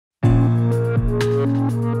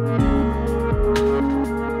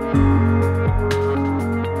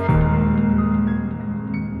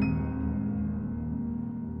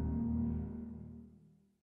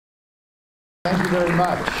very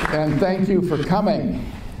much, and thank you for coming.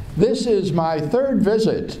 This is my third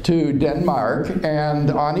visit to Denmark,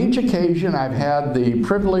 and on each occasion I've had the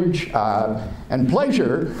privilege and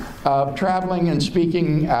pleasure of traveling and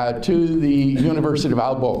speaking to the University of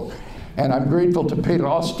Aalborg. And I'm grateful to Peter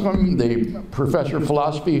Ostrom, the professor of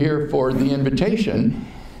philosophy here, for the invitation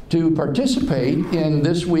to participate in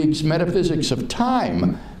this week's Metaphysics of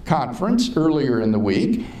Time conference earlier in the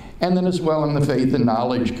week, and then as well in the Faith and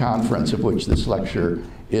Knowledge conference, of which this lecture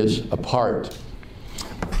is a part.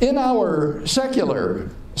 In our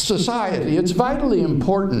secular society, it's vitally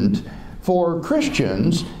important for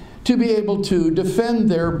Christians to be able to defend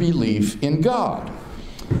their belief in God.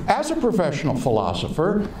 As a professional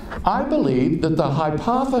philosopher, I believe that the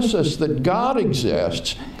hypothesis that God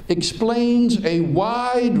exists explains a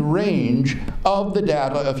wide range of the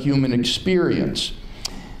data of human experience.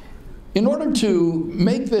 In order to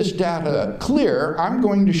make this data clear, I'm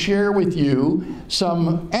going to share with you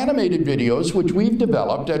some animated videos which we've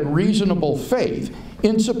developed at Reasonable Faith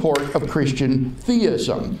in support of Christian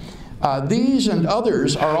theism. These and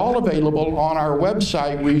others are all available on our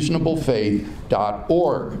website,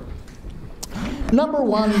 reasonablefaith.org. Number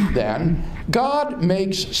one, then, God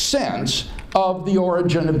makes sense of the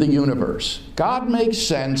origin of the universe. God makes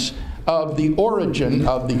sense of the origin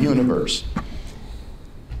of the universe.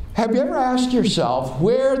 Have you ever asked yourself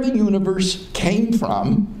where the universe came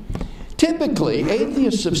from? Typically,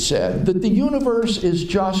 atheists have said that the universe is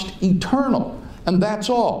just eternal, and that's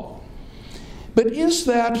all. But is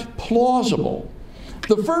that plausible?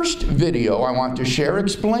 The first video I want to share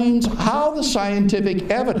explains how the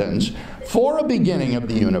scientific evidence for a beginning of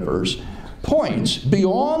the universe points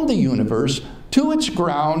beyond the universe to its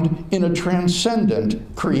ground in a transcendent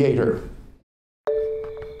creator.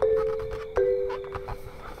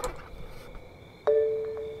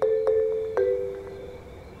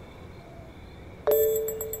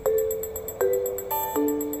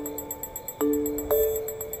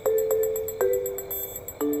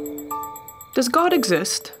 Does God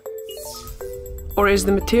exist? Or is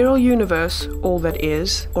the material universe all that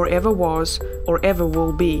is, or ever was, or ever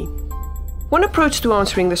will be? One approach to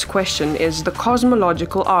answering this question is the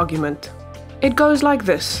cosmological argument. It goes like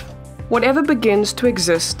this: whatever begins to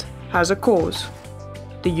exist has a cause.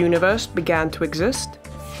 The universe began to exist,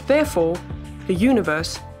 therefore, the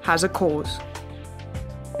universe has a cause.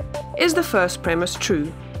 Is the first premise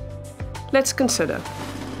true? Let's consider.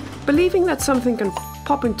 Believing that something can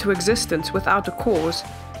pop into existence without a cause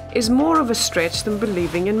is more of a stretch than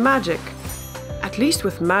believing in magic. At least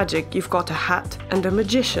with magic, you've got a hat and a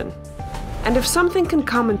magician. And if something can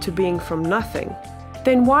come into being from nothing,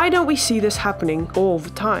 then why don't we see this happening all the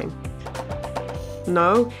time?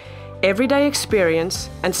 No, everyday experience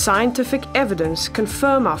and scientific evidence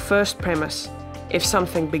confirm our first premise. If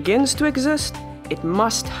something begins to exist, it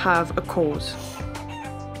must have a cause.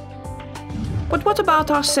 But what about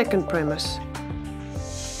our second premise?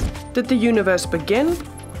 Did the universe begin,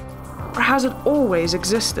 or has it always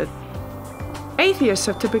existed? Atheists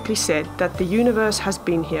have typically said that the universe has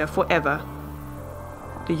been here forever.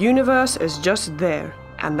 The universe is just there,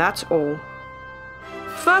 and that's all.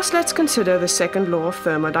 First, let's consider the second law of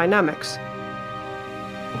thermodynamics.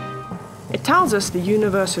 It tells us the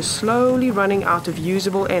universe is slowly running out of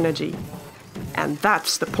usable energy, and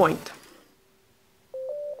that's the point.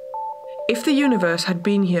 If the universe had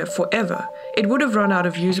been here forever, it would have run out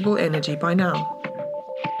of usable energy by now.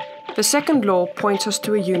 The second law points us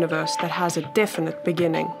to a universe that has a definite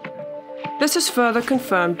beginning. This is further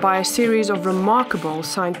confirmed by a series of remarkable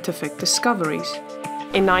scientific discoveries.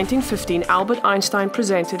 In 1915, Albert Einstein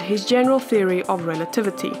presented his general theory of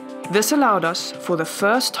relativity. This allowed us, for the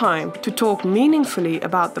first time, to talk meaningfully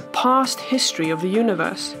about the past history of the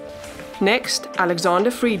universe. Next,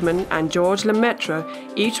 Alexander Friedmann and George Lemaitre,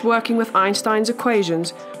 each working with Einstein's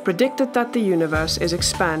equations, predicted that the universe is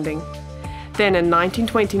expanding. Then in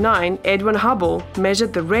 1929, Edwin Hubble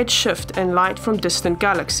measured the red shift in light from distant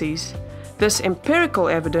galaxies. This empirical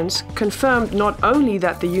evidence confirmed not only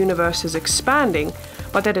that the universe is expanding,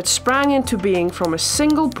 but that it sprang into being from a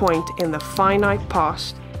single point in the finite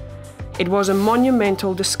past. It was a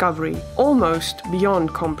monumental discovery, almost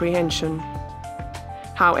beyond comprehension.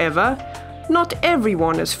 However, not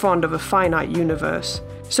everyone is fond of a finite universe,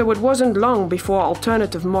 so it wasn't long before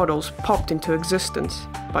alternative models popped into existence.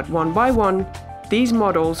 But one by one, these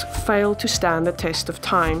models failed to stand the test of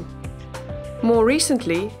time. More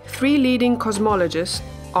recently, three leading cosmologists,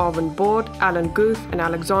 Arvind Borde, Alan Guth, and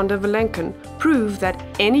Alexander Vilenkin, prove that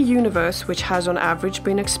any universe which has on average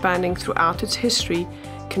been expanding throughout its history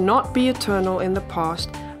cannot be eternal in the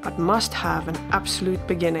past, but must have an absolute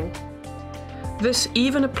beginning. This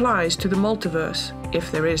even applies to the multiverse,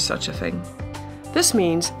 if there is such a thing. This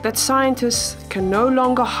means that scientists can no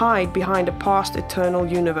longer hide behind a past eternal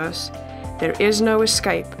universe. There is no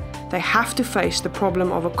escape. They have to face the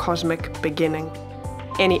problem of a cosmic beginning.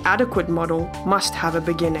 Any adequate model must have a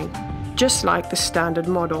beginning, just like the standard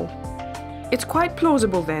model. It's quite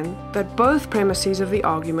plausible then that both premises of the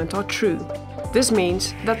argument are true. This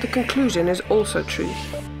means that the conclusion is also true.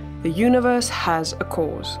 The universe has a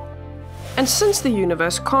cause. And since the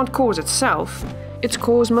universe can't cause itself, its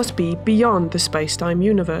cause must be beyond the space-time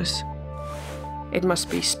universe. It must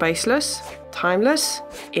be spaceless, timeless,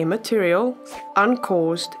 immaterial,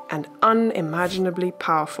 uncaused, and unimaginably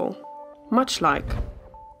powerful, much like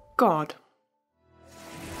God.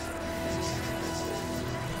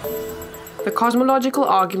 The cosmological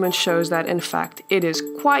argument shows that, in fact, it is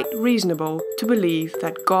quite reasonable to believe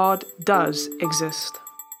that God does exist.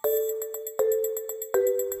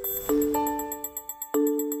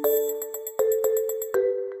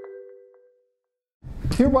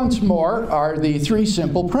 Here once more are the three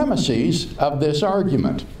simple premises of this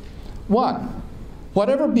argument. 1.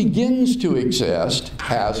 Whatever begins to exist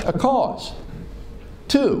has a cause.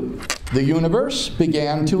 2. The universe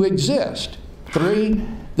began to exist. 3.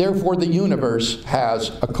 Therefore, the universe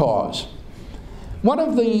has a cause. One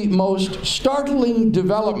of the most startling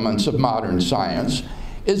developments of modern science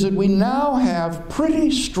is that we now have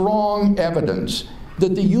pretty strong evidence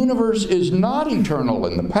that the universe is not eternal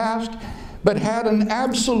in the past, but had an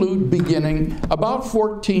absolute beginning about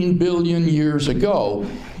 14 billion years ago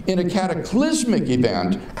in a cataclysmic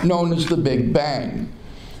event known as the Big Bang.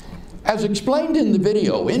 As explained in the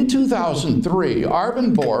video, in 2003,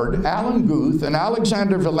 Arvind Borde, Alan Guth, and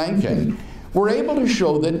Alexander Vilenkin were able to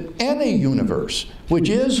show that any universe, which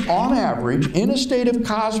is, on average, in a state of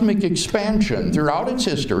cosmic expansion throughout its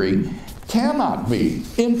history, cannot be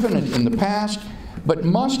infinite in the past, but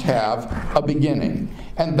must have a beginning.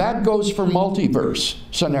 And that goes for multiverse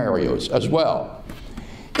scenarios as well.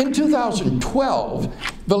 In 2012,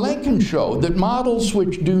 Vilenkin showed that models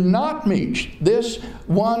which do not meet this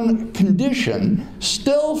one condition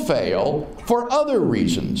still fail for other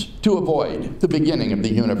reasons to avoid the beginning of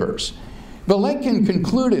the universe. Vilenkin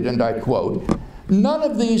concluded, and I quote, "None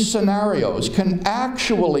of these scenarios can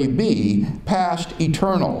actually be past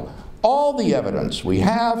eternal. All the evidence we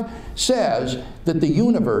have says that the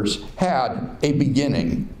universe had a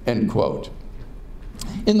beginning," end quote.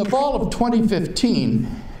 In the fall of 2015,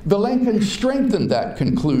 Vilenkin strengthened that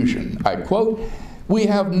conclusion. I quote, "We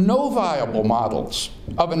have no viable models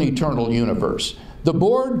of an eternal universe. The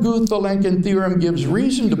Borde-Guth-Vilenkin theorem gives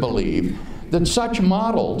reason to believe that such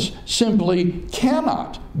models simply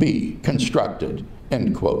cannot be constructed,"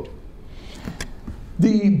 end quote.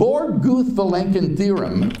 The Borde-Guth-Vilenkin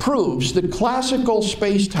theorem proves that classical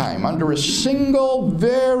spacetime under a single,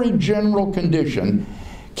 very general condition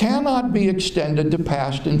cannot be extended to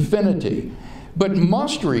past infinity, but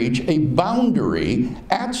must reach a boundary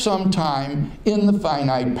at some time in the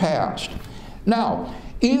finite past. Now,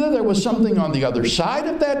 either there was something on the other side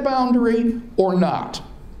of that boundary or not.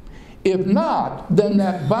 If not, then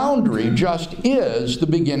that boundary just is the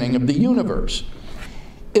beginning of the universe.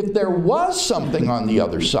 If there was something on the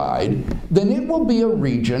other side, then it will be a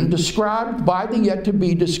region described by the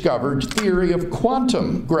yet-to-be-discovered theory of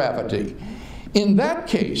quantum gravity. In that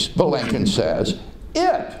case, Vilenkin says,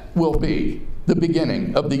 it will be the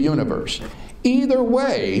beginning of the universe. Either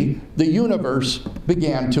way, the universe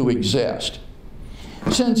began to exist.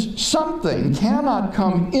 Since something cannot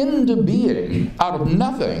come into being out of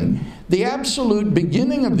nothing, the absolute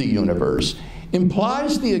beginning of the universe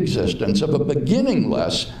implies the existence of a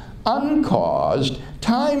beginningless, uncaused,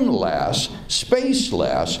 timeless,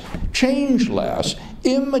 spaceless, changeless,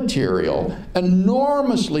 immaterial,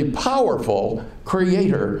 enormously powerful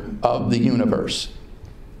creator of the universe.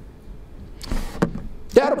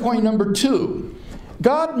 Data point number 2.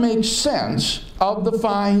 God makes sense of the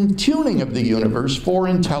fine-tuning of the universe for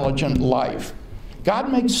intelligent life. God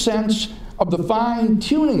makes sense of the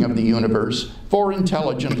fine-tuning of the universe for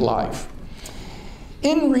intelligent life.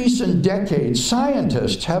 In recent decades,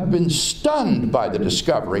 scientists have been stunned by the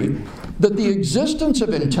discovery that the existence of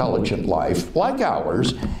intelligent life, like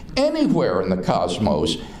ours, anywhere in the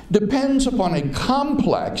cosmos, depends upon a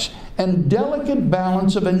complex and delicate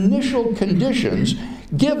balance of initial conditions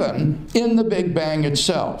given in the Big Bang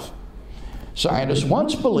itself. Scientists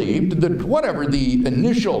once believed that whatever the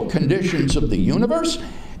initial conditions of the universe,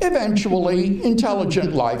 eventually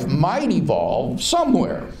intelligent life might evolve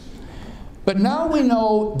somewhere. But now we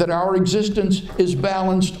know that our existence is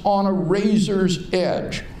balanced on a razor's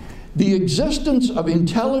edge. The existence of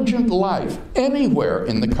intelligent life anywhere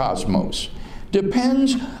in the cosmos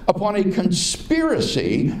depends upon a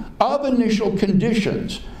conspiracy of initial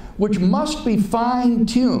conditions, which must be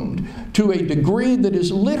fine-tuned to a degree that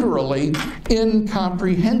is literally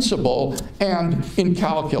incomprehensible and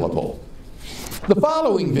incalculable. The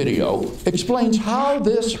following video explains how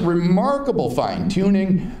this remarkable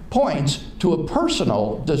fine-tuning points to a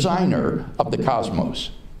personal designer of the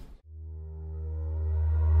cosmos.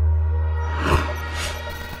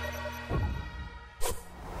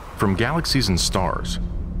 From galaxies and stars,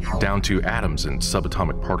 down to atoms and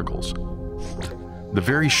subatomic particles, the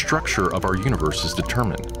very structure of our universe is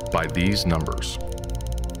determined by these numbers.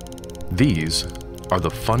 These are the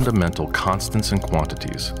fundamental constants and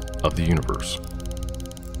quantities of the universe.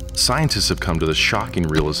 Scientists have come to the shocking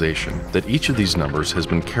realization that each of these numbers has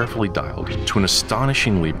been carefully dialed to an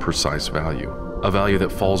astonishingly precise value, a value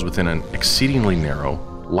that falls within an exceedingly narrow,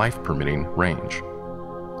 life-permitting range.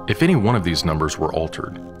 If any one of these numbers were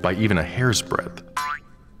altered by even a hair's breadth,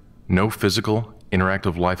 no physical,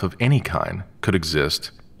 interactive life of any kind could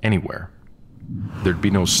exist anywhere. There'd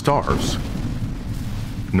be no stars,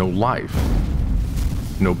 no life,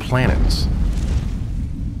 no planets,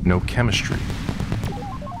 no chemistry.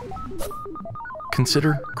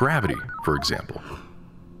 Consider gravity, for example.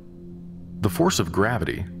 The force of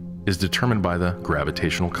gravity is determined by the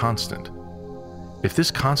gravitational constant. If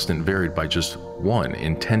this constant varied by just 1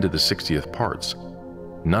 in 10 to the 60th parts,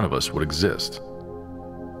 none of us would exist.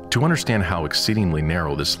 To understand how exceedingly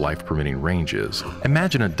narrow this life-permitting range is,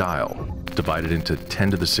 imagine a dial divided into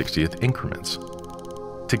 10 to the 60th increments.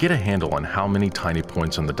 To get a handle on how many tiny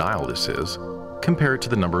points on the dial this is, compare it to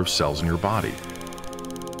the number of cells in your body,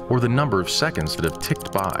 or the number of seconds that have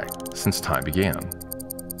ticked by since time began.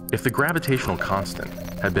 If the gravitational constant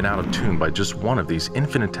had been out of tune by just one of these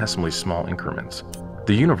infinitesimally small increments,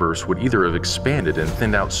 the universe would either have expanded and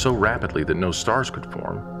thinned out so rapidly that no stars could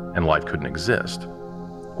form and life couldn't exist,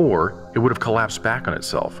 or it would have collapsed back on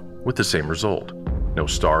itself with the same result: no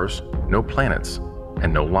stars, no planets,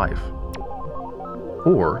 and no life.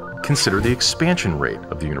 Or consider the expansion rate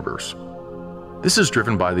of the universe. This is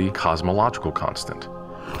driven by the cosmological constant.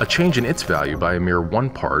 A change in its value by a mere 1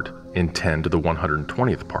 part in 10 to the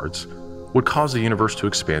 120th parts would cause the universe to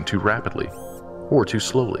expand too rapidly or too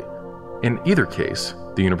slowly. In either case,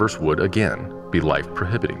 the universe would, again, be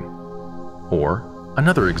life-prohibiting. Or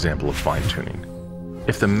another example of fine-tuning.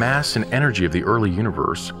 If the mass and energy of the early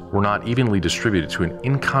universe were not evenly distributed to an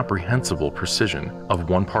incomprehensible precision of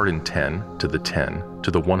 1 part in 10 to the 10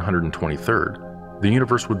 to the 123rd, the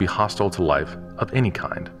universe would be hostile to life of any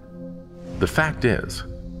kind. The fact is,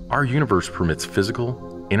 our universe permits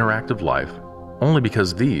physical, interactive life only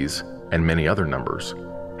because these, and many other numbers,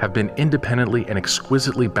 have been independently and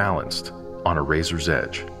exquisitely balanced on a razor's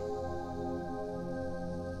edge.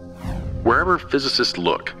 Wherever physicists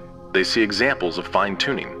look, they see examples of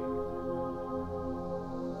fine-tuning.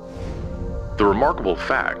 The remarkable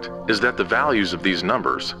fact is that the values of these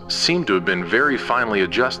numbers seem to have been very finely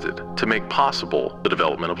adjusted to make possible the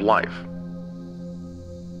development of life.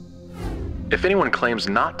 If anyone claims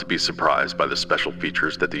not to be surprised by the special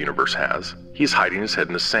features that the universe has, he's hiding his head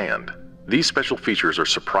in the sand. These special features are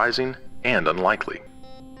surprising and unlikely.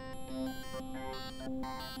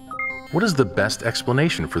 What is the best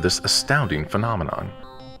explanation for this astounding phenomenon?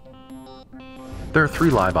 There are 3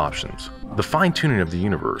 live options. The fine-tuning of the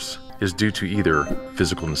universe is due to either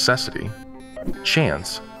physical necessity,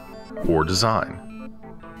 chance, or design.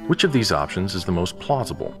 Which of these options is the most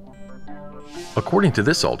plausible? According to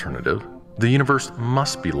this alternative, the universe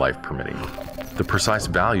must be life-permitting. The precise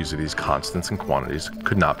values of these constants and quantities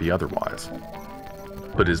could not be otherwise.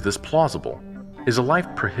 But is this plausible? Is a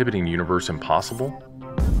life-prohibiting universe impossible?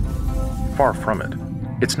 Far from it.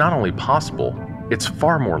 It's not only possible, it's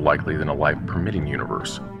far more likely than a life-permitting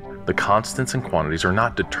universe. The constants and quantities are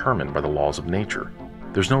not determined by the laws of nature.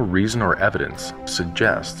 There's no reason or evidence to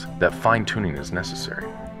suggest that fine-tuning is necessary.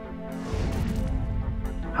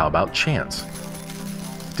 How about chance?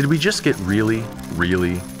 Did we just get really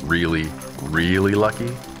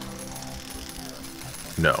lucky?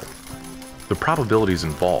 No. The probabilities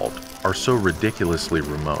involved are so ridiculously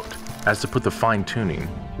remote as to put the fine-tuning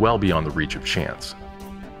well beyond the reach of chance.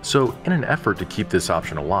 So, in an effort to keep this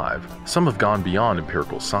option alive, some have gone beyond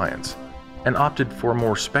empirical science and opted for a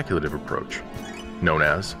more speculative approach, known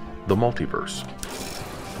as the multiverse.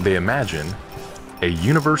 They imagine a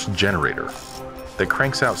universe generator that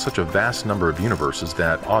cranks out such a vast number of universes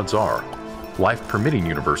that, odds are, life-permitting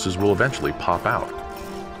universes will eventually pop out.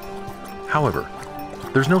 However,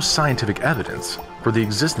 there's no scientific evidence for the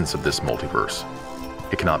existence of this multiverse.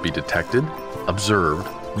 It cannot be detected, observed,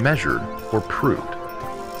 measured, or proved.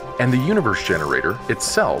 And the universe generator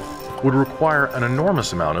itself would require an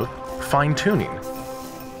enormous amount of fine-tuning.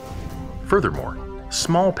 Furthermore,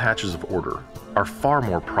 small patches of order are far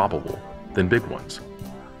more probable than big ones.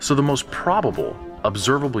 So the most probable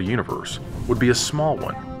observable universe would be a small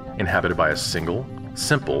one, inhabited by a single,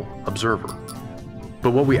 simple observer.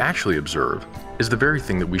 But what we actually observe is the very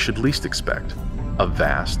thing that we should least expect: a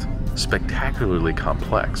vast, spectacularly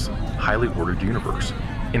complex, highly ordered universe,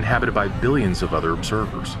 inhabited by billions of other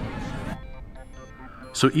observers.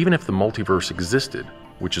 So even if the multiverse existed,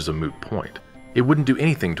 which is a moot point, it wouldn't do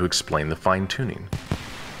anything to explain the fine-tuning.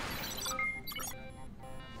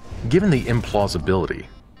 Given the implausibility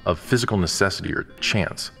of physical necessity or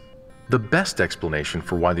chance, the best explanation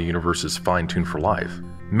for why the universe is fine-tuned for life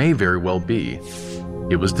may very well be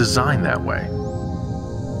it was designed that way.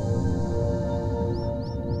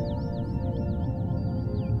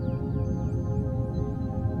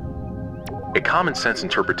 A common-sense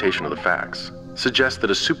interpretation of the facts suggests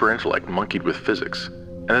that a superintellect monkeyed with physics,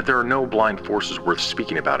 and that there are no blind forces worth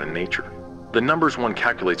speaking about in nature. The numbers one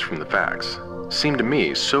calculates from the facts seem to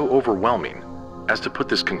me so overwhelming as to put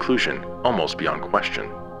this conclusion almost beyond question.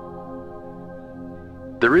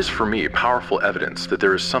 There is for me powerful evidence that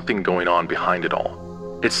there is something going on behind it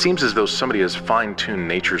all. It seems as though somebody has fine-tuned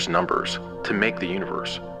nature's numbers to make the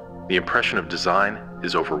universe. The impression of design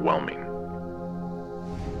is overwhelming.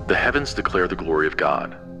 The heavens declare the glory of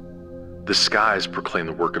God. The skies proclaim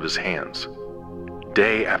the work of his hands.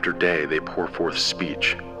 Day after day they pour forth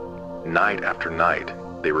speech. Night after night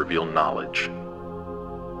they reveal knowledge.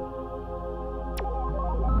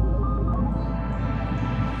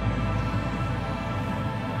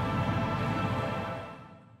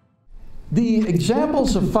 The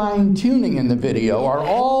examples of fine-tuning in the video are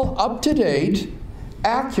all up-to-date,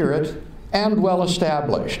 accurate, and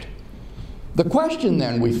well-established. The question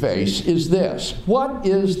then we face is this: what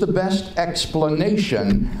is the best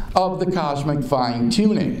explanation of the cosmic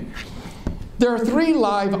fine-tuning? There are three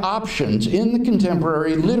live options in the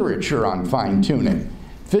contemporary literature on fine-tuning: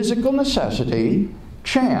 physical necessity,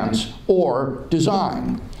 chance, or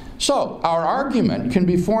design. So our argument can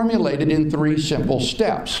be formulated in three simple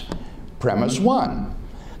steps. Premise 1.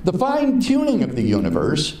 The fine-tuning of the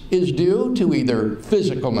universe is due to either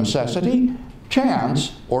physical necessity,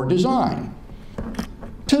 chance, or design.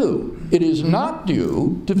 2. It is not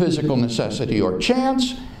due to physical necessity or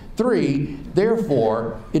chance. 3.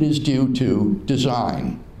 Therefore, it is due to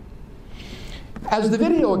design. As the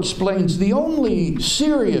video explains, the only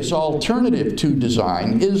serious alternative to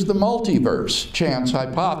design is the multiverse chance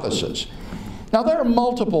hypothesis. Now, there are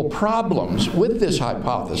multiple problems with this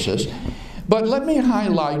hypothesis, but let me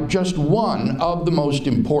highlight just one of the most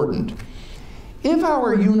important. If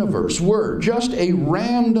our universe were just a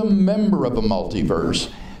random member of a multiverse,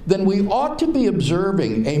 then we ought to be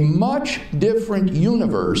observing a much different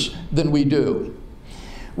universe than we do.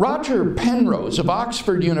 Roger Penrose of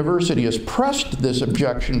Oxford University has pressed this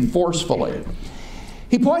objection forcefully.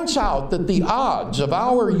 He points out that the odds of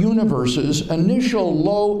our universe's initial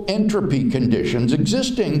low entropy conditions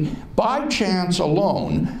existing by chance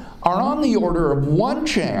alone are on the order of 1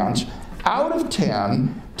 chance out of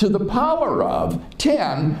 10 to the power of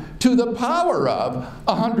 10 to the power of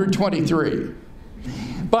 123.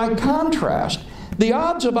 By contrast, the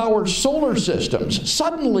odds of our solar systems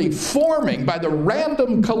suddenly forming by the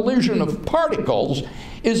random collision of particles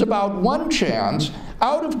is about 1 chance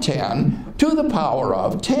out of 10 to the power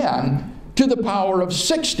of 10 to the power of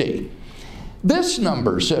 60. This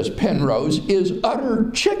number, says Penrose, is utter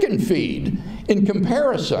chicken feed in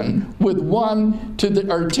comparison with 10 to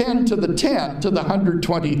the 10 to the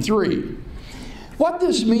 123. What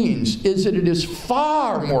this means is that it is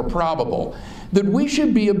far more probable that we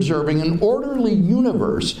should be observing an orderly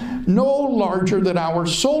universe no larger than our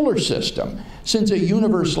solar system, since a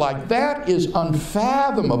universe like that is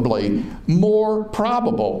unfathomably more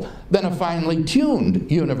probable than a finely tuned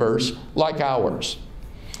universe like ours.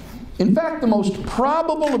 In fact, the most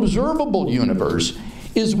probable observable universe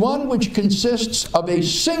is one which consists of a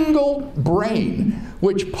single brain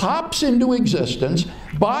which pops into existence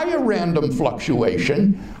by a random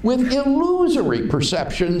fluctuation with illusory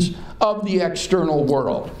perceptions of the external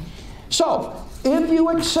world. So, if you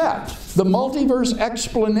accept the multiverse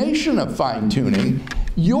explanation of fine-tuning,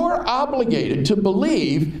 you're obligated to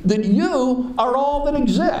believe that you are all that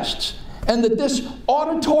exists, and that this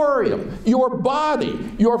auditorium, your body,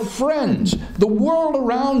 your friends, the world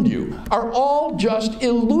around you are all just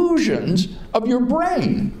illusions of your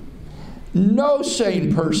brain. No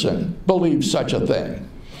sane person believes such a thing.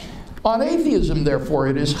 On atheism, therefore,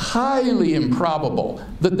 it is highly improbable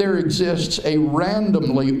that there exists a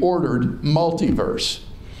randomly ordered multiverse.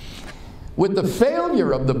 With the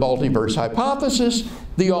failure of the multiverse hypothesis,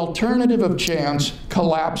 the alternative of chance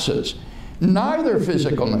collapses. Neither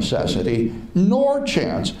physical necessity nor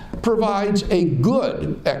chance provides a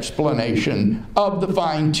good explanation of the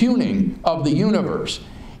fine-tuning of the universe.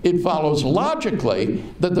 It follows logically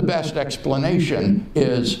that the best explanation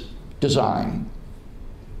is design.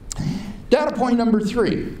 Data point number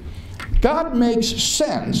 3. God makes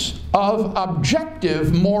sense of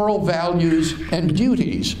objective moral values and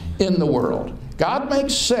duties in the world. God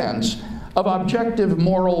makes sense of objective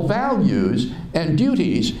moral values and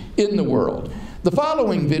duties in the world. The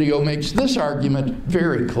following video makes this argument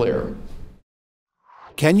very clear.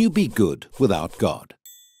 Can you be good without God?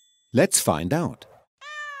 Let's find out.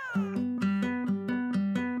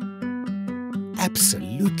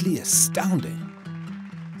 Absolutely astounding.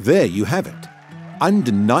 There you have it.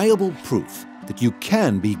 Undeniable proof that you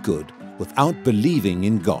can be good without believing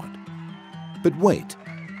in God. But wait,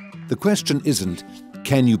 the question isn't,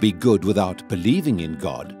 can you be good without believing in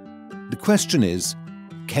God? The question is,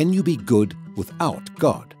 can you be good without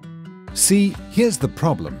God? See, here's the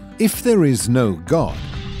problem. If there is no God,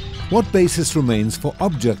 what basis remains for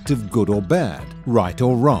objective good or bad, right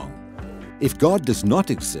or wrong? If God does not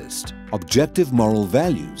exist, objective moral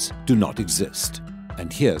values do not exist.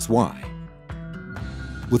 And here's why.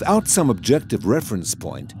 Without some objective reference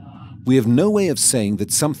point, we have no way of saying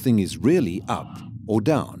that something is really up or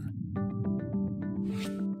down.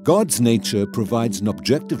 God's nature provides an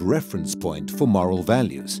objective reference point for moral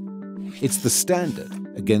values. It's the standard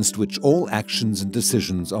against which all actions and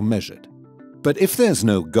decisions are measured. But if there's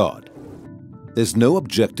no God, there's no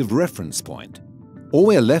objective reference point. All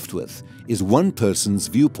we're left with is one person's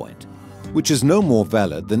viewpoint, which is no more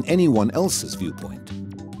valid than anyone else's viewpoint.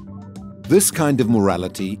 This kind of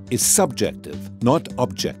morality is subjective, not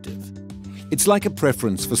objective. It's like a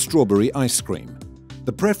preference for strawberry ice cream.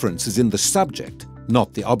 The preference is in the subject,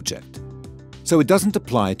 not the object. So it doesn't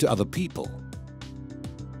apply to other people.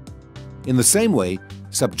 In the same way,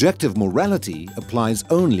 subjective morality applies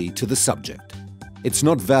only to the subject. It's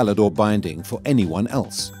not valid or binding for anyone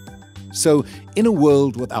else. So, in a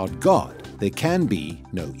world without God, there can be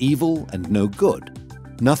no evil and no good,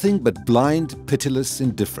 nothing but blind, pitiless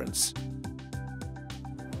indifference.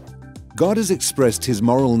 God has expressed His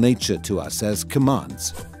moral nature to us as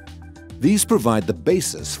commands. These provide the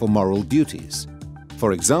basis for moral duties.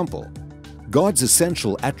 For example, God's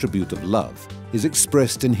essential attribute of love is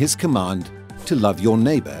expressed in His command to love your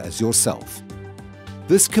neighbor as yourself.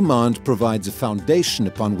 This command provides a foundation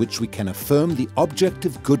upon which we can affirm the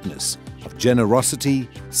objective goodness of generosity,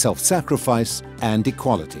 self-sacrifice, and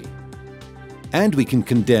equality. And we can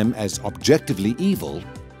condemn as objectively evil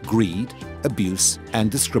greed, abuse,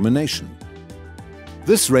 and discrimination.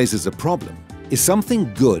 This raises a problem. Is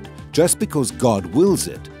something good just because God wills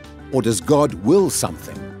it, or does God will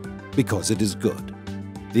something because it is good?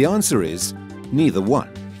 The answer is neither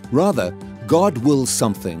one. Rather, God wills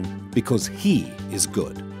something because He is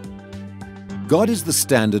good. God is the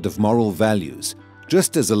standard of moral values,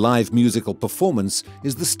 just as a live musical performance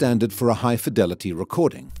is the standard for a high-fidelity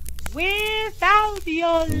recording. Without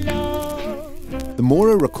your love. The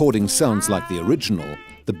more a recording sounds like the original,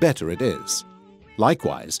 the better it is.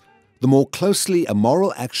 Likewise, the more closely a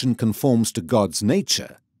moral action conforms to God's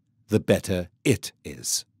nature, the better it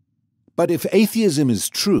is. But if atheism is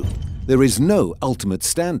true, there is no ultimate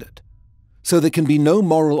standard. So there can be no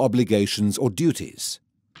moral obligations or duties.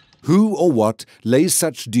 Who or what lays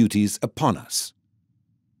such duties upon us?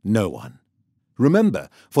 No one. Remember,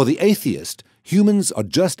 for the atheist, humans are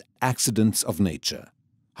just accidents of nature,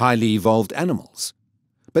 highly evolved animals.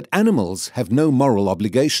 But animals have no moral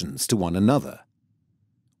obligations to one another.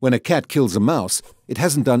 When a cat kills a mouse, it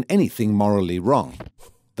hasn't done anything morally wrong.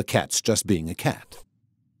 The cat's just being a cat.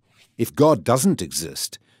 If God doesn't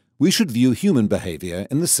exist, we should view human behavior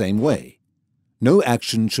in the same way. No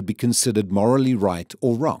action should be considered morally right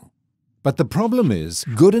or wrong. But the problem is,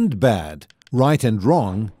 good and bad, right and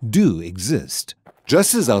wrong, do exist.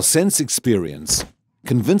 Just as our sense experience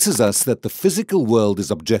convinces us that the physical world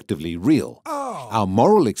is objectively real, our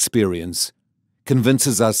moral experience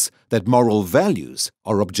convinces us that moral values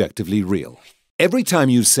are objectively real. Every time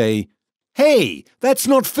you say, "Hey, that's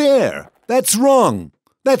not fair, that's wrong,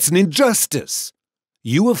 that's an injustice,"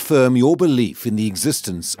 you affirm your belief in the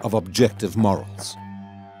existence of objective morals.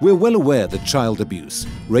 We're well aware that child abuse,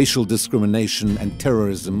 racial discrimination, and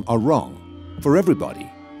terrorism are wrong for everybody,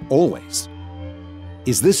 always.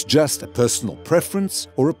 Is this just a personal preference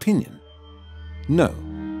or opinion? No.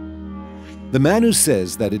 The man who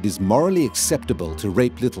says that it is morally acceptable to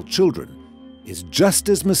rape little children is just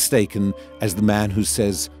as mistaken as the man who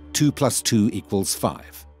says 2 + 2 =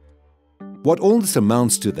 5. What all this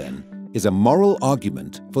amounts to, then, is a moral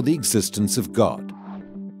argument for the existence of God.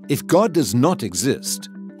 If God does not exist,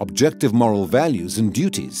 objective moral values and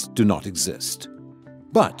duties do not exist.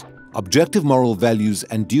 But objective moral values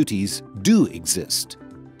and duties do exist.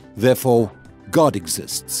 Therefore, God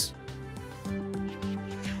exists.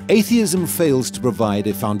 Atheism fails to provide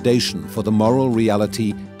a foundation for the moral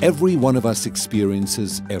reality every one of us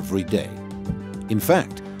experiences every day. In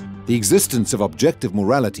fact, the existence of objective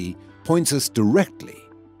morality points us directly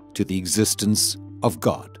to the existence of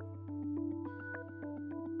God.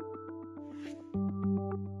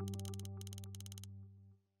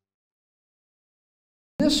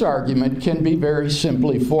 This argument can be very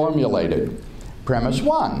simply formulated. Premise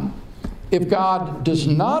 1, if God does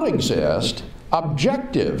not exist,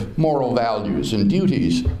 objective moral values and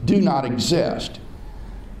duties do not exist.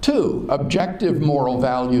 2, objective moral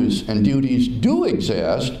values and duties do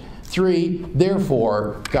exist. 3,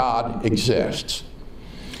 therefore, God exists.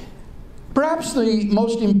 Perhaps the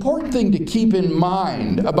most important thing to keep in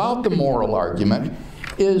mind about the moral argument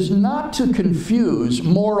is not to confuse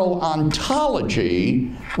moral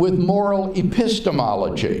ontology with moral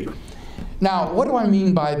epistemology. Now, what do I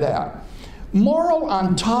mean by that? Moral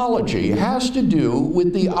ontology has to do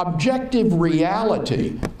with the objective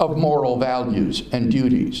reality of moral values and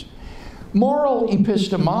duties. Moral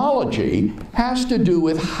epistemology has to do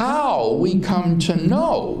with how we come to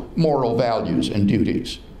know moral values and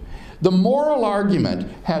duties. The moral argument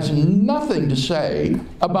has nothing to say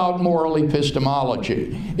about moral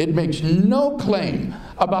epistemology. It makes no claim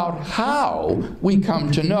about how we come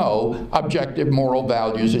to know objective moral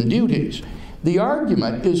values and duties. The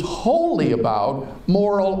argument is wholly about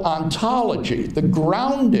moral ontology, the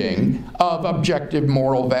grounding of objective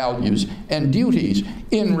moral values and duties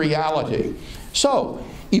in reality. So,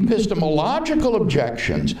 epistemological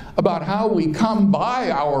objections about how we come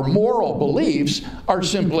by our moral beliefs are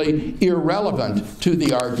simply irrelevant to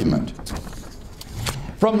the argument.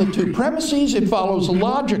 From the two premises, it follows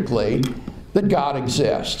logically that God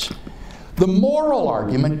exists. The moral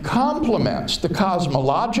argument complements the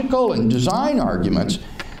cosmological and design arguments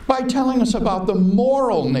by telling us about the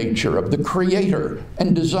moral nature of the creator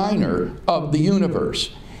and designer of the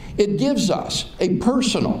universe. It gives us a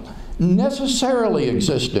personal, necessarily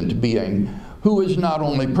existent being who is not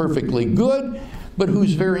only perfectly good, but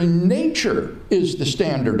whose very nature is the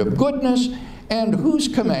standard of goodness and whose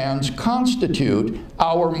commands constitute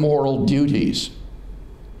our moral duties.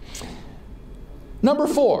 Number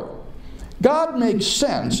 4, God makes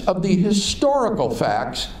sense of the historical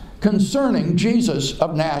facts concerning Jesus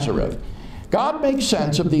of Nazareth. God makes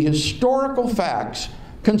sense of the historical facts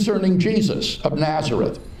concerning Jesus of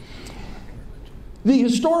Nazareth. The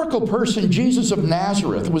historical person, Jesus of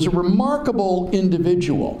Nazareth, was a remarkable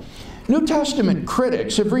individual. New Testament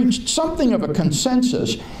critics have reached something of a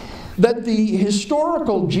consensus that the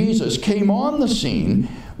historical Jesus came on the scene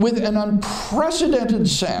with an unprecedented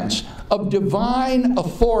sense of divine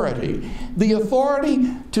authority, the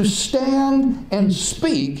authority to stand and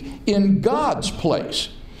speak in God's place.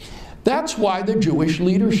 That's why the Jewish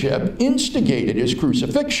leadership instigated his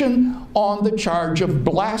crucifixion on the charge of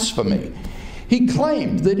blasphemy. He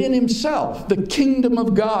claimed that in himself the kingdom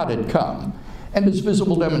of God had come, and as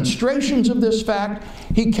visible demonstrations of this fact,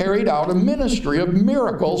 he carried out a ministry of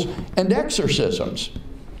miracles and exorcisms.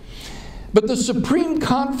 But the supreme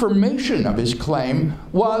confirmation of his claim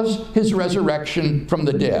was his resurrection from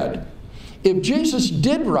the dead. If Jesus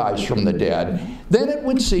did rise from the dead, then it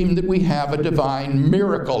would seem that we have a divine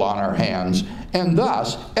miracle on our hands, and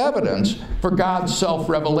thus evidence for God's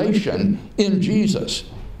self-revelation in Jesus.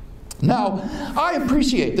 Now, I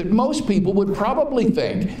appreciate that most people would probably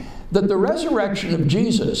think that the resurrection of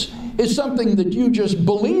Jesus is something that you just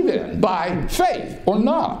believe in by faith or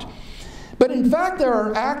not. But in fact, there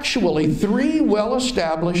are actually 3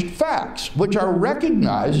 well-established facts which are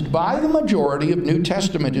recognized by the majority of New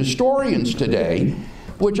Testament historians today,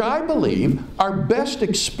 which I believe are best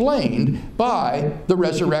explained by the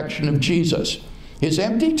resurrection of Jesus. His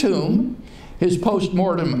empty tomb, his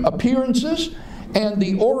post-mortem appearances, and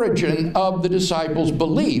the origin of the disciples'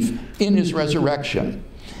 belief in his resurrection.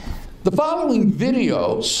 The following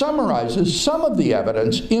video summarizes some of the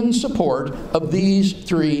evidence in support of these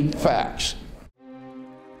 3 facts.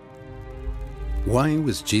 Why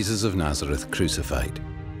was Jesus of Nazareth crucified?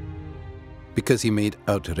 Because he made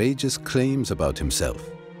outrageous claims about himself.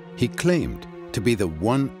 He claimed to be the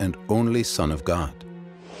one and only Son of God.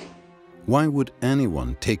 Why would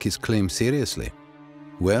anyone take his claim seriously?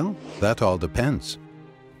 Well, that all depends.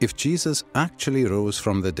 If Jesus actually rose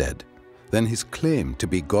from the dead, then his claim to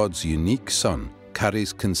be God's unique Son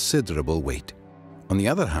carries considerable weight. On the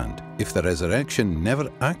other hand, if the resurrection never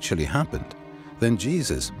actually happened, then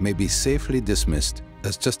Jesus may be safely dismissed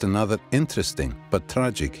as just another interesting but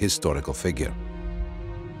tragic historical figure.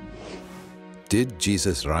 Did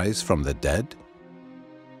Jesus rise from the dead?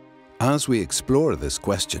 As we explore this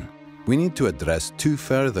question, we need to address two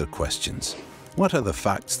further questions. What are the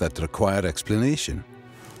facts that require explanation?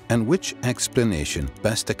 And which explanation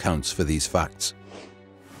best accounts for these facts?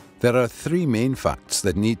 There are three main facts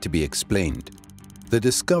that need to be explained: the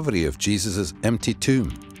discovery of Jesus' empty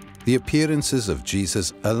tomb, the appearances of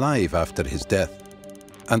Jesus alive after his death,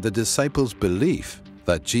 and the disciples' belief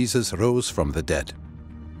that Jesus rose from the dead.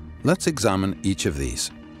 Let's examine each of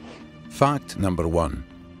these. Fact number 1.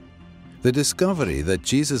 The discovery that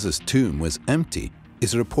Jesus' tomb was empty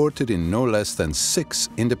is reported in no less than 6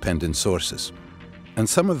 independent sources, and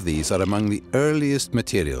some of these are among the earliest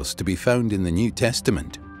materials to be found in the New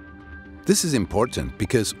Testament. This is important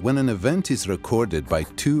because when an event is recorded by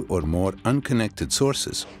 2 or more unconnected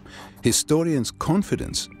sources, historians'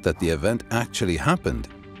 confidence that the event actually happened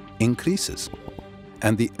increases.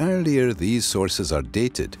 And the earlier these sources are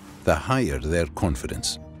dated, the higher their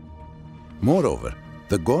confidence. Moreover,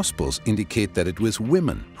 the Gospels indicate that it was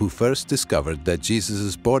women who first discovered that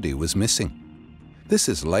Jesus' body was missing. This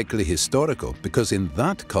is likely historical because in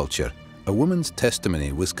that culture, a woman's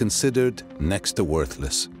testimony was considered next to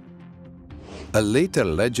worthless. A later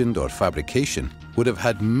legend or fabrication would have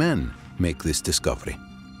had men make this discovery.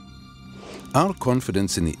 Our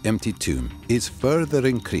confidence in the empty tomb is further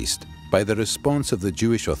increased by the response of the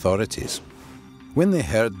Jewish authorities. When they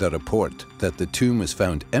heard the report that the tomb was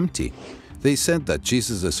found empty, they said that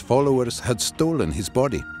Jesus' followers had stolen his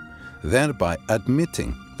body, thereby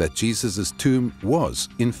admitting that Jesus' tomb was,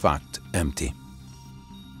 in fact, empty.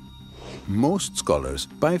 Most scholars,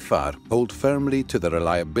 by far, hold firmly to the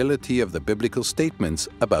reliability of the biblical statements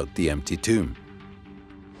about the empty tomb.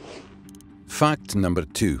 Fact number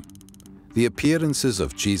 2. The appearances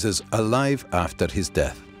of Jesus alive after his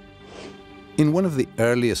death. In one of the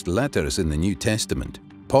earliest letters in the New Testament,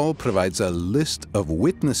 Paul provides a list of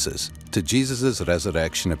witnesses to Jesus'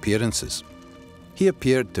 resurrection appearances. He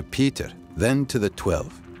appeared to Peter, then to the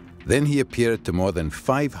 12. Then he appeared to more than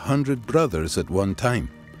 500 brothers at one time.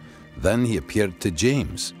 Then he appeared to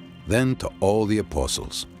James, then to all the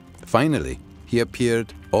apostles. Finally, he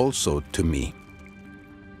appeared also to me.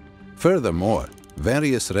 Furthermore,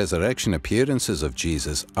 various resurrection appearances of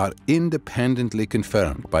Jesus are independently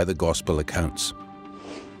confirmed by the Gospel accounts.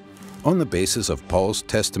 On the basis of Paul's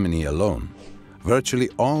testimony alone, virtually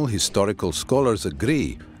all historical scholars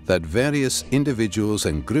agree that various individuals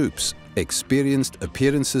and groups experienced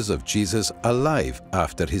appearances of Jesus alive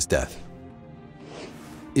after his death.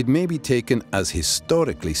 It may be taken as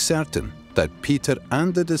historically certain that Peter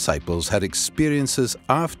and the disciples had experiences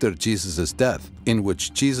after Jesus' death in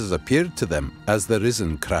which Jesus appeared to them as the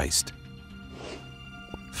risen Christ.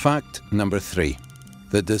 Fact number 3.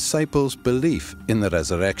 The disciples' belief in the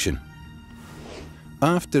resurrection.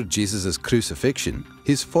 After Jesus' crucifixion,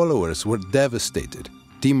 his followers were devastated,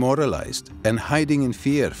 demoralized, and hiding in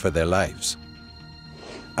fear for their lives.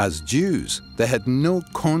 As Jews, they had no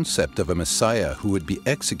concept of a Messiah who would be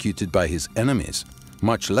executed by his enemies,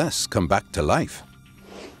 much less come back to life.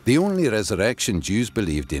 The only resurrection Jews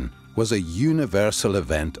believed in was a universal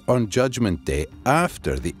event on Judgment Day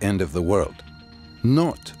after the end of the world,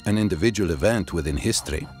 not an individual event within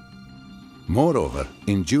history. Moreover,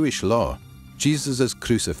 in Jewish law, Jesus'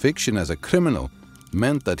 crucifixion as a criminal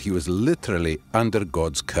meant that he was literally under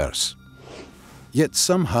God's curse. Yet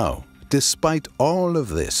somehow, despite all of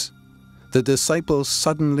this, the disciples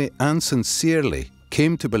suddenly and sincerely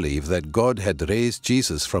came to believe that God had raised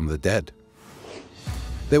Jesus from the dead.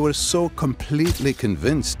 They were so completely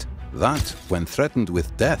convinced that, when threatened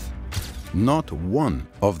with death, not one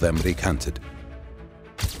of them recanted.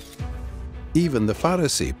 Even the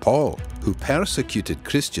Pharisee Paul, who persecuted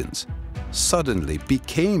Christians, suddenly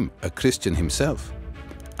became a Christian himself,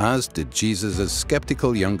 as did Jesus'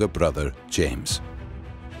 skeptical younger brother, James.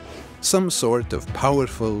 Some sort of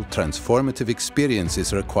powerful, transformative experience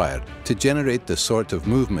is required to generate the sort of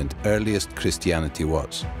movement earliest Christianity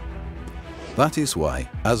was. That is why,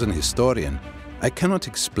 as an historian, I cannot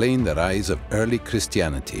explain the rise of early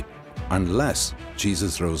Christianity unless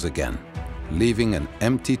Jesus rose again, leaving an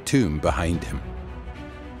empty tomb behind him.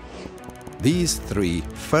 These 3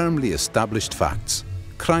 firmly established facts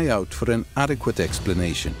cry out for an adequate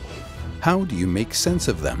explanation. How do you make sense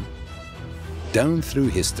of them? Down through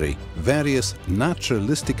history, various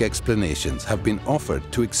naturalistic explanations have been offered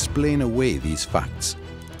to explain away these facts.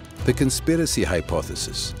 The conspiracy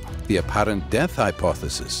hypothesis, the apparent death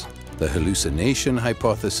hypothesis, the hallucination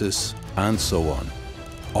hypothesis, and so on.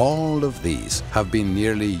 All of these have been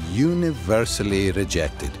nearly universally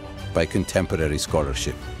rejected by contemporary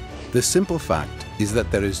scholarship. The simple fact is that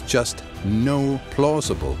there is just no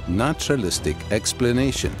plausible naturalistic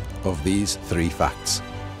explanation of these three facts.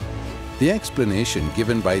 The explanation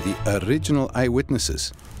given by the original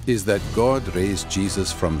eyewitnesses is that God raised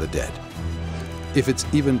Jesus from the dead. If it's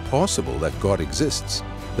even possible that God exists,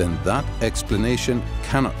 then that explanation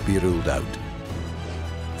cannot be ruled out.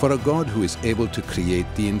 For a God who is able to create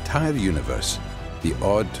the entire universe, the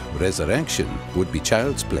odd resurrection would be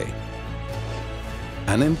child's play.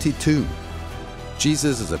 An empty tomb,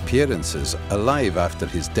 Jesus' appearances alive after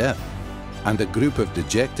his death, and a group of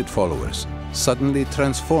dejected followers suddenly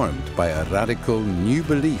transformed by a radical new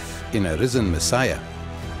belief in a risen Messiah.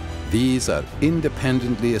 These are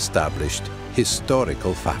independently established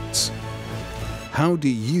historical facts. How do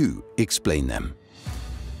you explain them?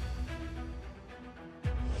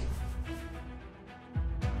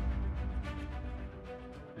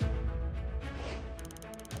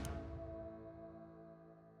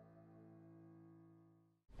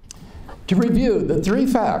 To review, the three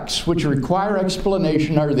facts which require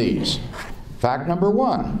explanation are these. Fact number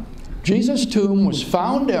one, Jesus' tomb was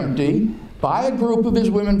found empty by a group of his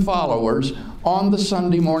women followers on the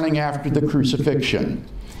Sunday morning after the crucifixion.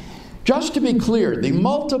 Just to be clear, the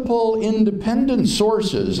multiple independent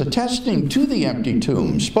sources attesting to the empty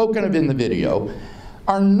tomb spoken of in the video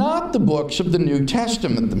are not the books of the New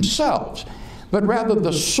Testament themselves, but rather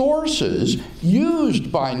the sources used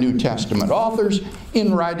by New Testament authors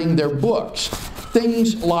in writing their books.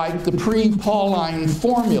 Things like the pre-Pauline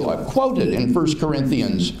formula quoted in 1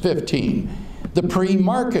 Corinthians 15, the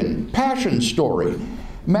pre-Markan Passion story,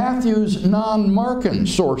 Matthew's non-Markan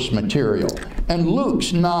source material, and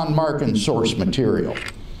Luke's non-Markan source material.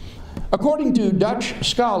 According to Dutch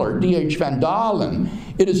scholar D.H. van Dalen,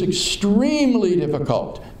 it is extremely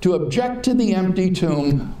difficult to object to the empty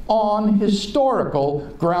tomb on historical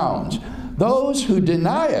grounds. Those who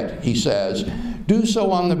deny it, he says, do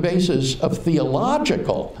so on the basis of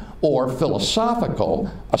theological or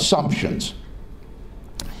philosophical assumptions.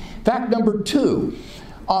 Fact number two,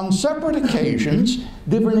 on separate occasions,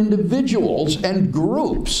 different individuals and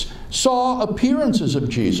groups saw appearances of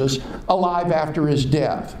Jesus alive after his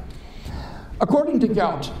death. According to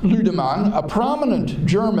Gert Lüdemann, a prominent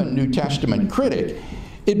German New Testament critic,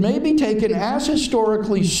 it may be taken as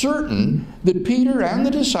historically certain that Peter and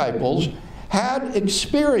the disciples had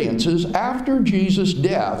experiences after Jesus'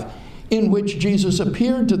 death in which Jesus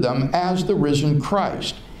appeared to them as the risen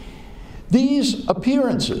Christ. These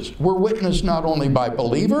appearances were witnessed not only by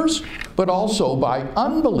believers, but also by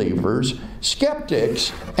unbelievers,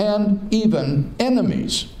 skeptics, and even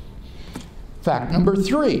enemies. Fact number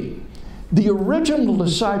three, the original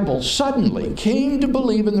disciples suddenly came to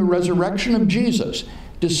believe in the resurrection of Jesus,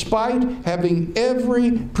 despite having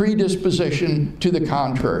every predisposition to the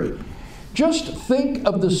contrary. Just think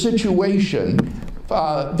of the situation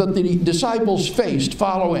that the disciples faced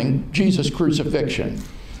following Jesus' crucifixion.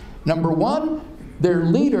 Number one, their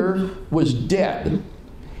leader was dead,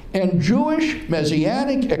 and Jewish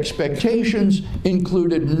messianic expectations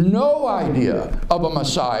included no idea of a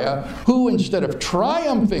Messiah who, instead of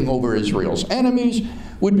triumphing over Israel's enemies,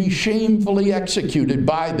 would be shamefully executed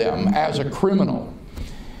by them as a criminal.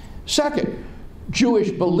 Second,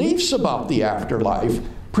 Jewish beliefs about the afterlife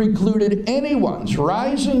precluded anyone's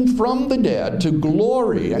rising from the dead to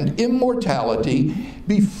glory and immortality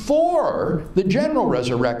before the general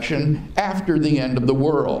resurrection after the end of the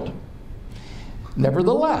world.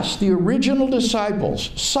 Nevertheless, the original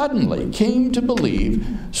disciples suddenly came to believe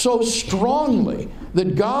so strongly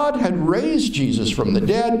that God had raised Jesus from the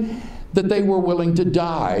dead that they were willing to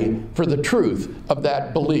die for the truth of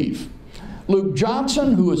that belief. Luke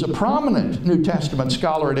Johnson, who is a prominent New Testament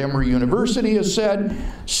scholar at Emory University, has said,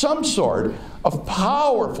 some sort of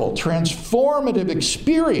powerful, transformative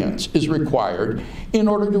experience is required in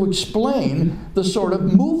order to explain the sort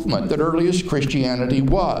of movement that earliest Christianity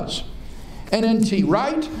was. And N.T.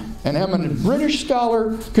 Wright, an eminent British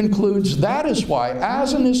scholar, concludes that is why,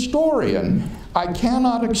 as an historian, I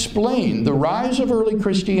cannot explain the rise of early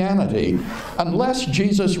Christianity unless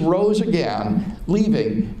Jesus rose again,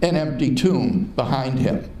 leaving an empty tomb behind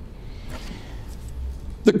him.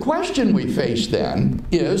 The question we face then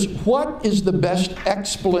is, what is the best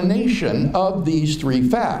explanation of these three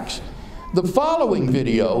facts? The following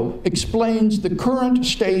video explains the current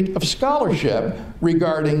state of scholarship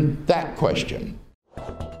regarding that question.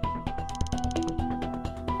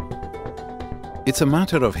 It's a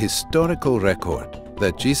matter of historical record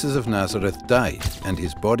that Jesus of Nazareth died and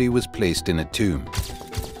his body was placed in a tomb.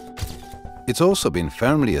 It's also been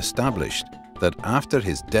firmly established that after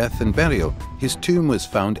his death and burial, his tomb was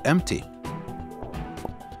found empty.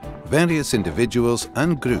 Various individuals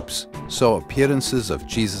and groups saw appearances of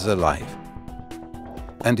Jesus alive,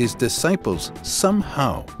 and his disciples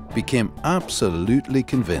somehow became absolutely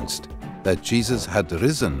convinced that Jesus had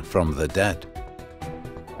risen from the dead.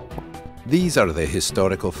 These are the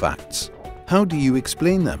historical facts. How do you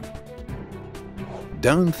explain them?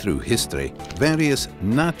 Down through history, various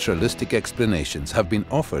naturalistic explanations have been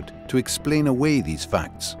offered to explain away these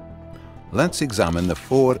facts. Let's examine the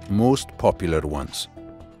 4 most popular ones.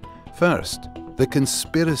 First, the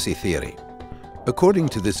conspiracy theory. According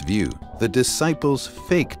to this view, the disciples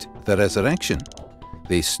faked the resurrection.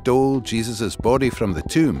 They stole Jesus' body from the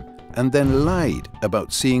tomb and then lied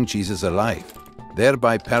about seeing Jesus alive,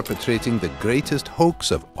 thereby perpetrating the greatest hoax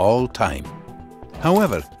of all time.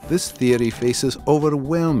 However, this theory faces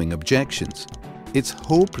overwhelming objections. It's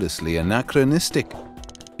hopelessly anachronistic.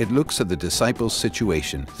 It looks at the disciples'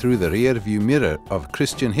 situation through the rear-view mirror of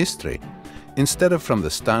Christian history, instead of from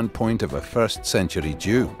the standpoint of a first-century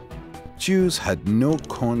Jew. Jews had no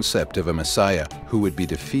concept of a Messiah who would be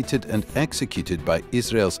defeated and executed by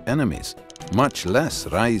Israel's enemies, much less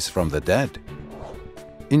rise from the dead.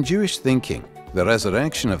 In Jewish thinking, the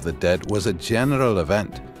resurrection of the dead was a general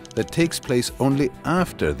event that takes place only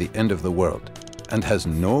after the end of the world and has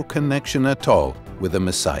no connection at all with the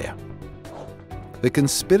Messiah. The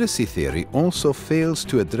conspiracy theory also fails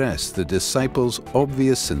to address the disciples'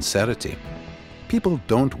 obvious sincerity. People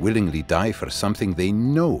don't willingly die for something they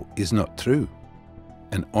know is not true.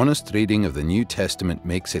 An honest reading of the New Testament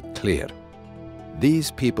makes it clear.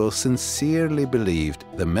 These people sincerely believed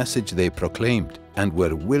the message they proclaimed and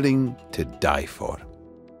were willing to die for.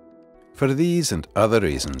 For these and other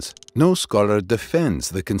reasons, no scholar defends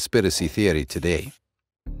the conspiracy theory today.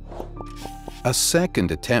 A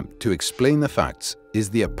second attempt to explain the facts is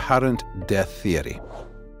the apparent death theory.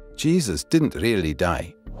 Jesus didn't really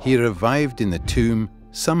die. He revived in the tomb,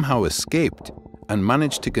 somehow escaped, and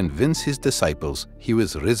managed to convince his disciples he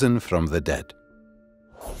was risen from the dead.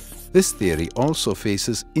 This theory also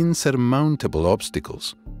faces insurmountable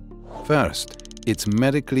obstacles. First, it's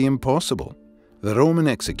medically impossible. The Roman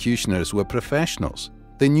executioners were professionals.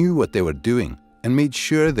 They knew what they were doing and made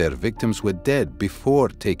sure their victims were dead before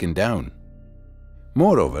taken down.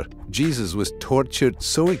 Moreover, Jesus was tortured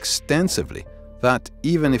so extensively that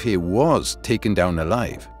even if he was taken down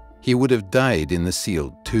alive, he would have died in the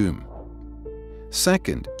sealed tomb.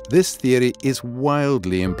 Second, this theory is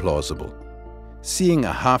wildly implausible. Seeing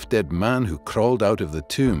a half-dead man who crawled out of the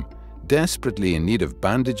tomb, desperately in need of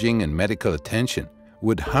bandaging and medical attention,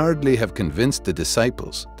 would hardly have convinced the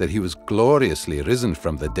disciples that he was gloriously risen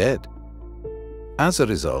from the dead. As a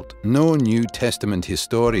result, no New Testament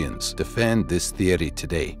historians defend this theory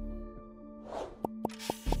today.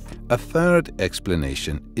 A third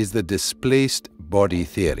explanation is the displaced body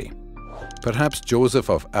theory. Perhaps Joseph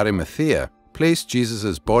of Arimathea placed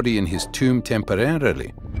Jesus' body in his tomb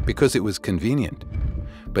temporarily because it was convenient.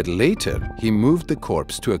 But later, he moved the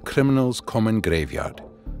corpse to a criminal's common graveyard.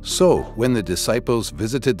 So, when the disciples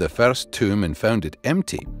visited the first tomb and found it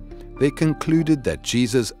empty, they concluded that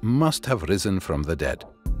Jesus must have risen from the dead.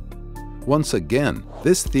 Once again,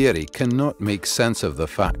 this theory cannot make sense of the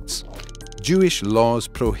facts. Jewish laws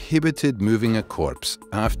prohibited moving a corpse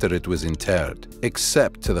after it was interred,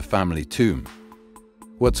 except to the family tomb.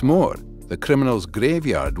 What's more, the criminal's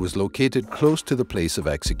graveyard was located close to the place of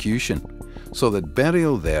execution, so that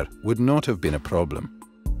burial there would not have been a problem.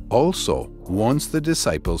 Also, once the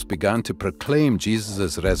disciples began to proclaim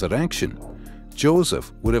Jesus' resurrection,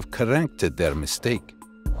 Joseph would have corrected their mistake.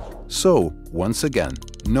 So, once again,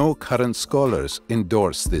 no current scholars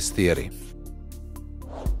endorse this theory.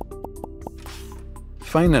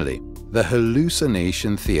 Finally, the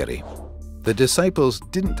hallucination theory. The disciples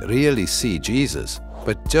didn't really see Jesus,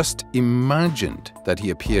 but just imagined that he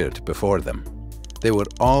appeared before them. They were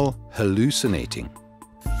all hallucinating.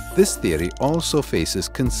 This theory also faces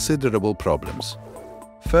considerable problems.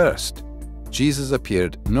 First, Jesus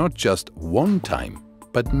appeared not just one time,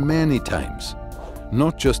 but many times.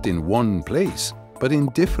 Not just in one place, but in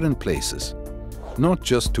different places. Not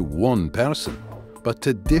just to one person, but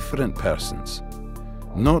to different persons.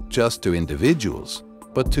 Not just to individuals,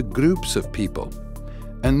 but to groups of people.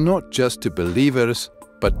 And not just to believers,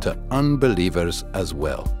 but to unbelievers as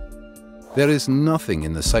well. There is nothing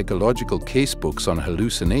in the psychological casebooks on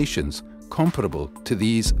hallucinations comparable to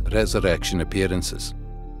these resurrection appearances.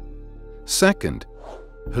 Second,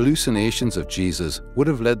 hallucinations of Jesus would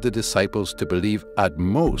have led the disciples to believe at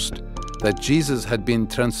most that Jesus had been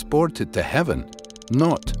transported to heaven,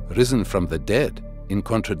 not risen from the dead, in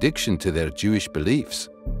contradiction to their Jewish beliefs.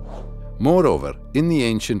 Moreover, in the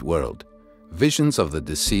ancient world, visions of the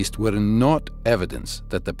deceased were not evidence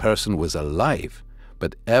that the person was alive,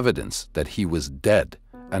 but evidence that he was dead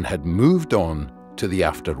and had moved on to the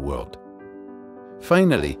afterworld.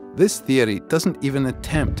 Finally, this theory doesn't even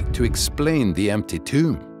attempt to explain the empty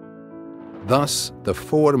tomb. Thus, the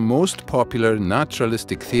four most popular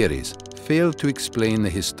naturalistic theories fail to explain the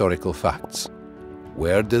historical facts.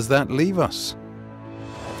 Where does that leave us?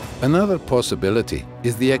 Another possibility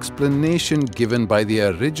is the explanation given by the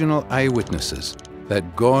original eyewitnesses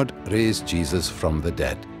that God raised Jesus from the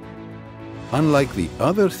dead. Unlike the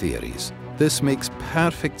other theories, this makes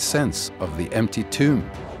perfect sense of the empty tomb,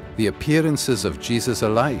 the appearances of Jesus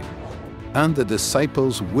alive, and the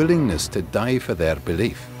disciples' willingness to die for their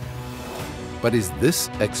belief. But is this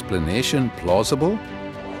explanation plausible?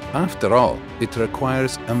 After all, it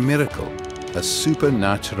requires a miracle, a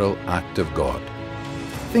supernatural act of God.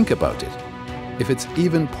 Think about it. If it's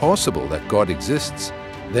even possible that God exists,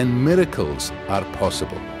 then miracles are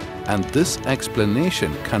possible, and this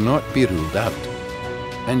explanation cannot be ruled out.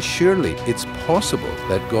 And surely it's possible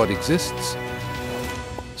that God exists.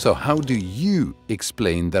 So how do you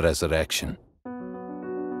explain the resurrection?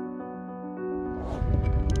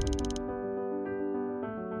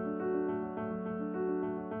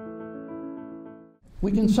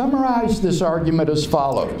 We can summarize this argument as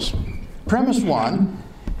follows. Premise 1,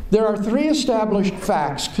 there are three established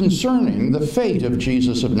facts concerning the fate of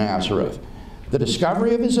Jesus of Nazareth: the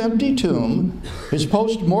discovery of his empty tomb, his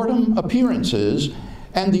post-mortem appearances,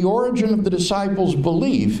 and the origin of the disciples'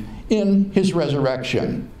 belief in his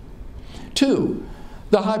resurrection. 2,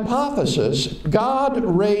 the hypothesis God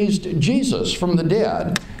raised Jesus from the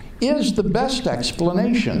dead is the best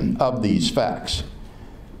explanation of these facts.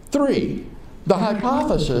 3, the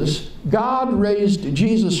hypothesis God raised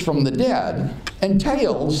Jesus from the dead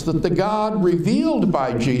entails that the God revealed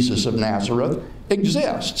by Jesus of Nazareth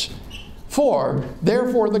exists. 4,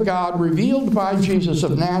 therefore the God revealed by Jesus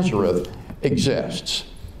of Nazareth exists.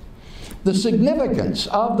 The significance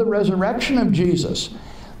of the resurrection of Jesus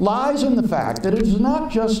lies in the fact that it is not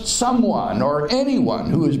just someone or anyone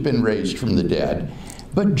who has been raised from the dead,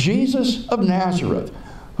 but Jesus of Nazareth,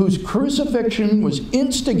 whose crucifixion was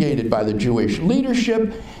instigated by the Jewish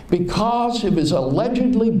leadership because of his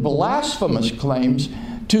allegedly blasphemous claims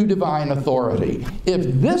to divine authority. If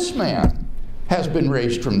this man has been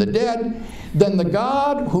raised from the dead, then the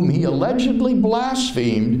God whom he allegedly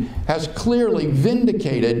blasphemed has clearly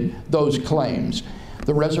vindicated those claims.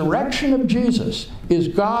 The resurrection of Jesus is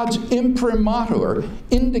God's imprimatur,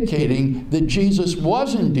 indicating that Jesus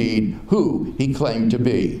was indeed who he claimed to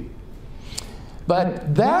be.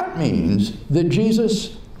 But that means that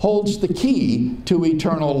Jesus holds the key to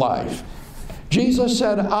eternal life. Jesus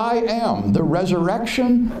said, "I am the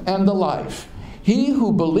resurrection and the life. He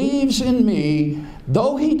who believes in me,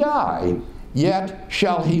 though he die, yet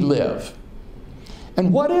shall he live."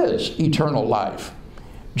 And what is eternal life?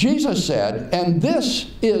 Jesus said, "And this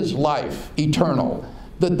is life eternal,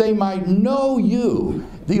 that they might know you,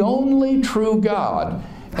 the only true God,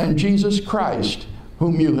 and Jesus Christ,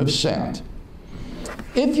 whom you have sent."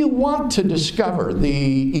 If you want to discover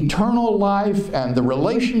the eternal life and the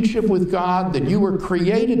relationship with God that you were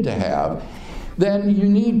created to have, then you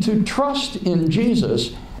need to trust in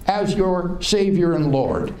Jesus as your Savior and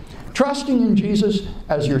Lord. Trusting in Jesus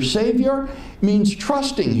as your Savior means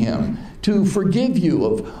trusting Him to forgive you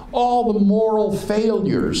of all the moral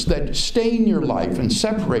failures that stain your life and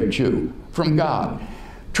separate you from God.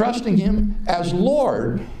 Trusting Him as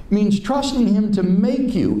Lord means trusting Him to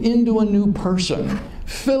make you into a new person,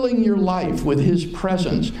 filling your life with His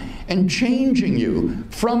presence and changing you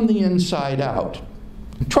from the inside out.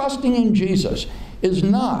 Trusting in Jesus is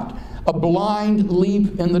not a blind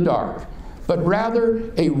leap in the dark, but rather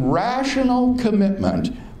a rational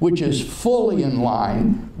commitment which is fully in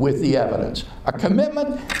line with the evidence. A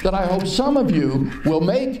commitment that I hope some of you will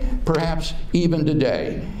make, perhaps even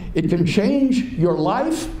today. It can change your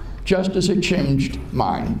life just as it changed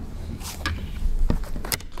mine.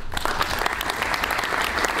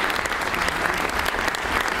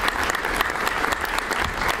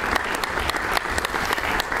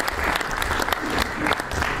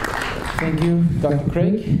 Thank you, Dr.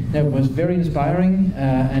 Craig. That was very inspiring.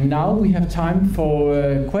 And now we have time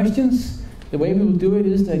for questions. The way we will do it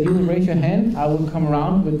is that you will raise your hand, I will come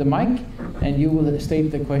around with the mic, and you will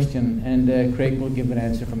state the question, and Craig will give an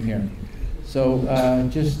answer from here. So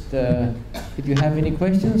if you have any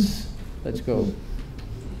questions, let's go.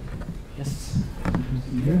 Yes.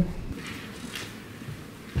 Here.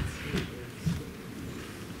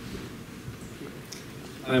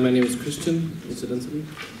 Hi, my name is Christian, incidentally.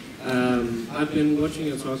 I've been watching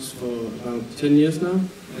your talks for about 10 years now,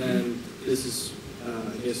 and this is,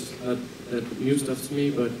 I guess, not that new stuff to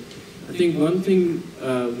me, but I think one thing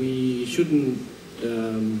we should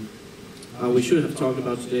have talked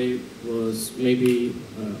about today was maybe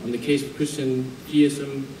on the case of Christian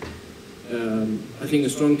theism. I think a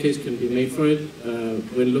strong case can be made for it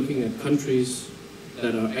when looking at countries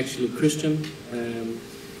that are actually Christian.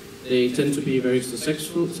 They tend to be very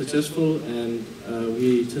successful, and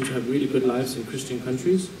we tend to have really good lives in Christian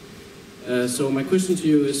countries. So my question to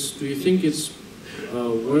you is, do you think it's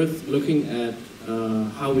worth looking at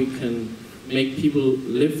how we can make people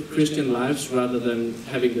live Christian lives rather than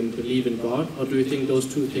having them believe in God, or do you think those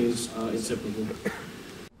two things are inseparable?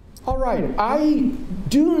 All right, I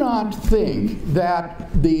do not think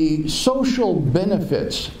that the social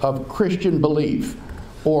benefits of Christian belief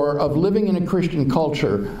or of living in a Christian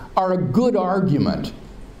culture are a good argument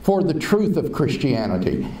for the truth of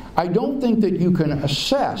Christianity. I don't think that you can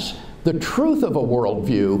assess the truth of a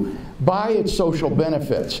worldview by its social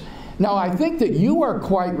benefits. Now, I think that you are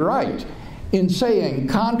quite right in saying,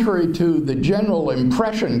 contrary to the general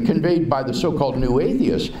impression conveyed by the so-called new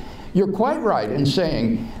atheists, you're quite right in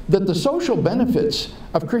saying that the social benefits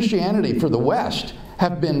of Christianity for the West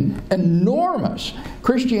have been enormous.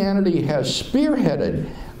 Christianity has spearheaded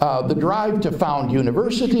the drive to found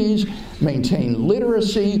universities, maintain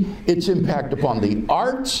literacy. Its impact upon the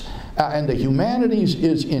arts and the humanities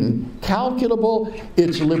is incalculable.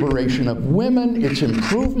 Its liberation of women, its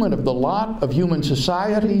improvement of the lot of human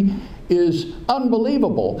society is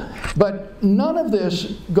unbelievable. But none of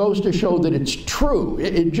this goes to show that it's true.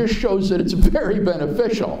 It just shows that it's very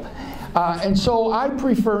beneficial. And so I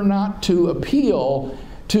prefer not to appeal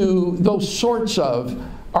to those sorts of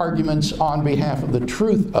arguments on behalf of the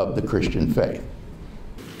truth of the Christian faith.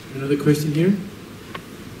 Another question here.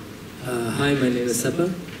 Hi, my name is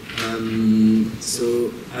Seppa.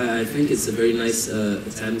 So I think it's a very nice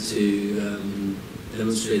attempt to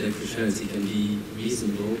demonstrate that Christianity can be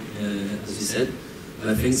reasonable, as you said.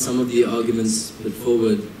 I think some of the arguments put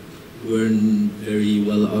forward weren't very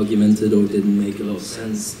well argumented or didn't make a lot of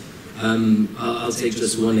sense. I'll take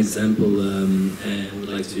just one example and would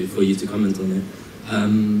like for you to comment on it.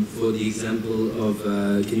 For the example of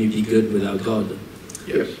can you be good without God?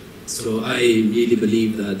 Yes. So I really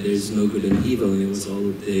believe that there's no good and evil, and it was all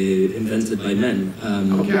invented by men.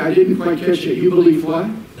 Okay, I didn't quite catch it. You believe what?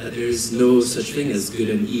 That there's no such thing as good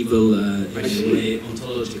and evil in a way,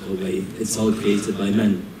 ontological way. It's all created by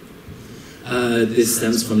men. This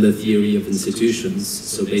stems from the theory of institutions.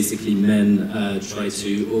 So basically men try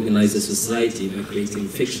to organize a society by creating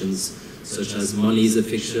fictions, such as money is a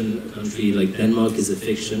fiction, a country like Denmark is a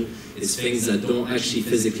fiction. It's things that don't actually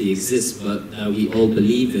physically exist, but that we all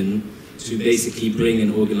believe in to basically bring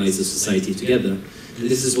and organize a society together. And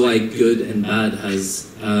this is why good and bad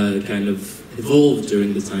has kind of evolved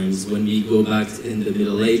during the times. When we go back in the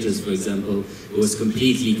Middle Ages, for example, it was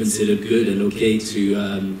completely considered good and okay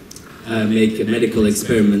to make medical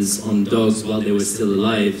experiments on dogs while they were still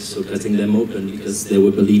alive, so cutting them open because they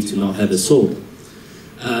were believed to not have a soul.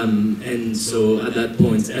 And so at that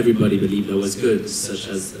point everybody believed that was good, such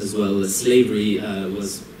as well as slavery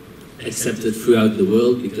was accepted throughout the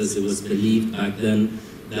world because it was believed back then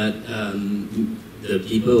that the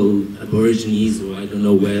people, Aborigines or I don't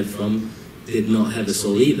know where from, did not have a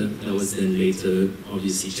soul either. That was then later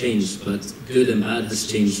obviously changed, but good and bad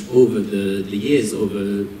has changed over the years,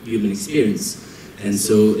 over human experience. And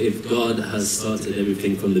so if God has started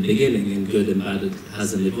everything from the beginning and good and bad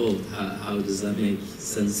hasn't evolved, how does that make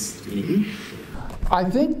sense to me? I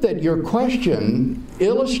think that your question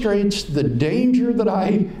illustrates the danger that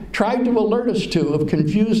I tried to alert us to of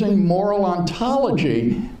confusing moral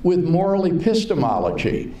ontology with moral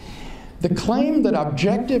epistemology. The claim that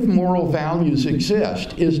objective moral values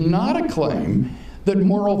exist is not a claim that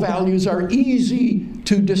moral values are easy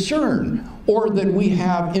to discern or that we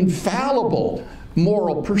have infallible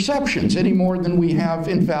moral perceptions any more than we have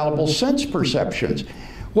infallible sense perceptions.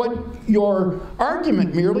 What your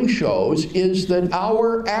argument merely shows is that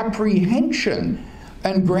our apprehension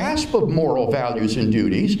and grasp of moral values and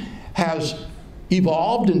duties has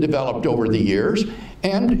evolved and developed over the years,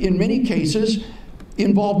 and in many cases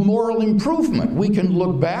involved moral improvement. We can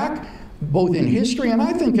look back both in history and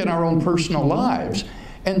I think in our own personal lives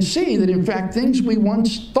and see that in fact things we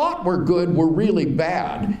once thought were good were really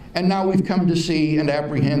bad, and now we've come to see and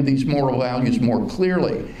apprehend these moral values more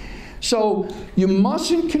clearly. So you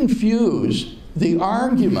mustn't confuse the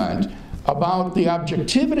argument about the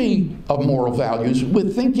objectivity of moral values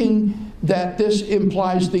with thinking that this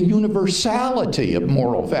implies the universality of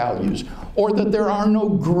moral values, or that there are no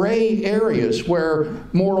gray areas where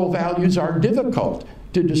moral values are difficult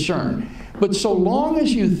to discern. But so long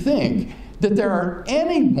as you think that there are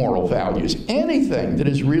any moral values, anything that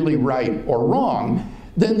is really right or wrong,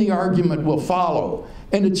 then the argument will follow.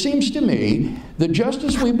 And it seems to me that just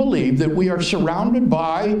as we believe that we are surrounded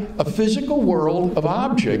by a physical world of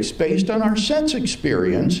objects based on our sense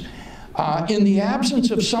experience, in the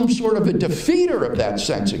absence of some sort of a defeater of that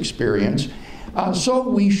sense experience, so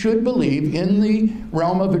we should believe in the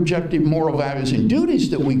realm of objective moral values and duties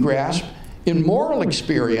that we grasp in moral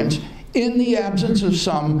experience in the absence of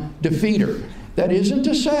some defeater. That isn't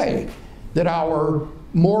to say that our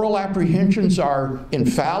moral apprehensions are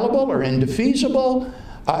infallible or indefeasible,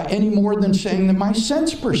 any more than saying that my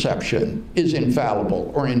sense perception is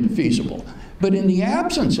infallible or indefeasible. But in the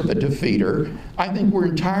absence of a defeater, I think we're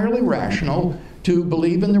entirely rational to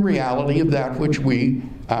believe in the reality of that which we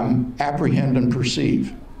apprehend and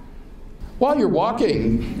perceive. While you're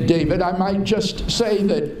walking, David, I might just say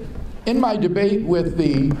that in my debate with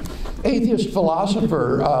the atheist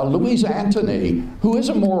philosopher Louise Antony, who is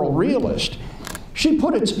a moral realist, she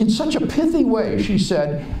put it in such a pithy way. She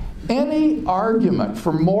said, any argument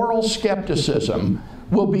for moral skepticism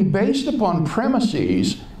will be based upon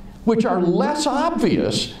premises which are less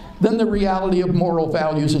obvious than the reality of moral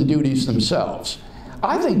values and duties themselves.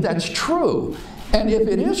 I think that's true. And if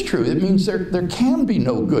it is true, it means there can be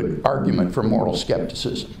no good argument for moral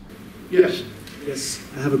skepticism. Yes? Yes,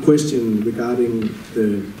 I have a question regarding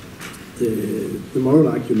the moral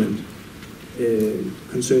argument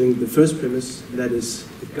concerning the first premise, that is,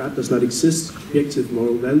 if God does not exist, objective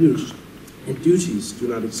moral values and duties do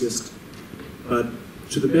not exist. But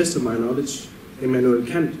to the best of my knowledge, Immanuel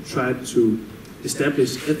Kant tried to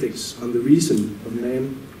establish ethics on the reason of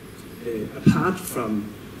man apart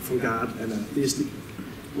from God and a theistic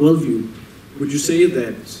worldview. Would you say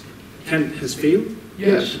that Kant has failed?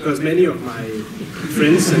 Yes. Because many of my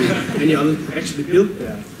friends and many others actually built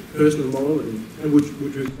their personal moral, and would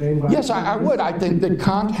you explain why? Yes, I would. I think that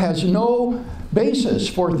Kant has no basis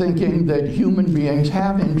for thinking that human beings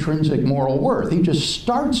have intrinsic moral worth. He just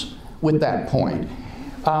starts with that point.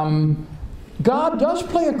 God does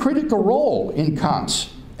play a critical role in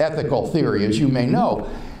Kant's ethical theory, as you may know.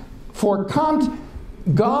 For Kant,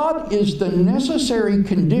 God is the necessary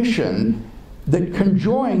condition that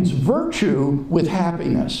conjoins virtue with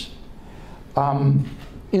happiness.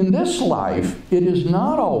 In this life, it is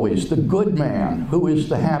not always the good man who is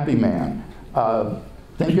the happy man.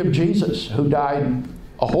 Think of Jesus, who died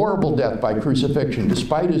a horrible death by crucifixion,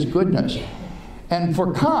 despite his goodness. And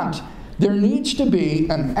for Kant, there needs to be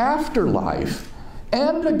an afterlife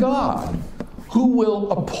and a God who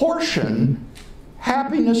will apportion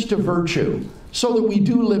happiness to virtue, so that we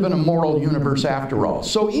do live in a moral universe after all.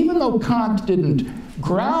 So even though Kant didn't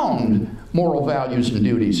ground moral values and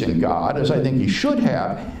duties in God, as I think he should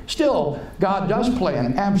have, still, God does play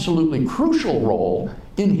an absolutely crucial role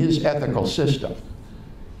in his ethical system.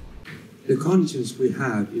 The conscience we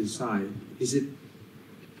have inside, is it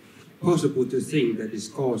possible to think that it's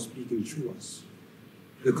God speaking to us?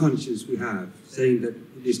 The conscience we have, saying that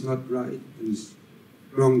it is not right and it's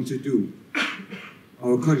wrong to do.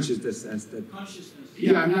 Our consciousness says that. Consciousness.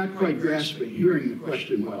 Yeah, I'm not quite hearing the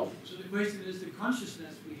question well. So the question is, the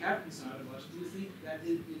consciousness we have inside of us, do you think that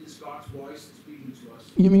it is God's voice speaking to us?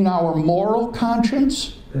 You mean our moral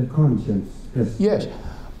conscience? The conscience, yes. Yes.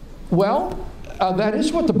 Well, that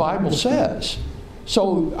is what the Bible says.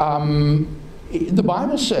 So the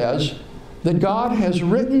Bible says that God has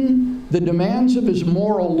written the demands of his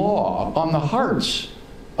moral law on the hearts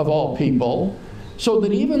of all people, so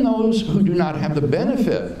that even those who do not have the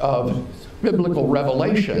benefit of biblical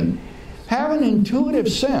revelation have an intuitive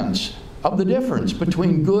sense of the difference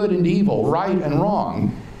between good and evil, right and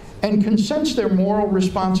wrong, and can sense their moral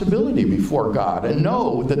responsibility before God and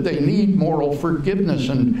know that they need moral forgiveness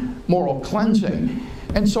and moral cleansing.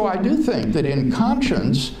 And so I do think that in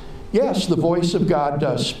conscience, yes, the voice of God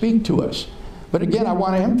does speak to us. But again, I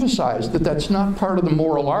want to emphasize that that's not part of the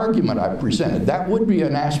moral argument I've presented. That would be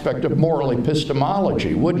an aspect of moral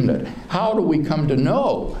epistemology, wouldn't it? How do we come to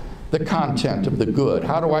know the content of the good?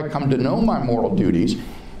 How do I come to know my moral duties?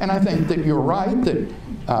 And I think that you're right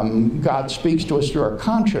that God speaks to us through our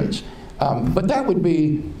conscience. But that would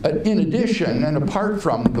be in addition and apart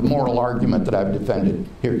from the moral argument that I've defended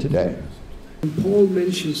here today. Paul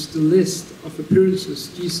mentions the list of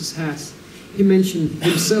appearances Jesus has. He mentioned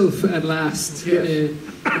himself at last. Yes.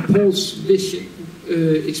 Paul's vision,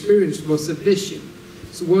 experience was a vision.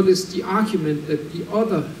 So what is the argument that the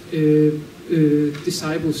other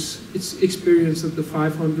disciples' experience of the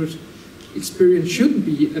 500 experience shouldn't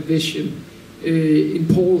be a vision in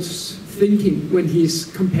Paul's thinking when he's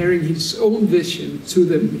comparing his own vision to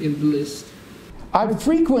them in the list? I've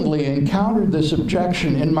frequently encountered this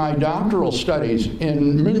objection in my doctoral studies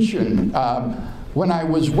in München when I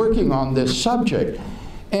was working on this subject.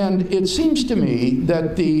 And it seems to me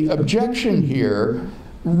that the objection here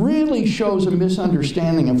really shows a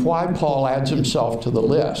misunderstanding of why Paul adds himself to the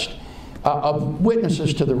list of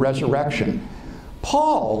witnesses to the resurrection.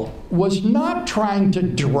 Paul was not trying to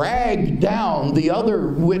drag down the other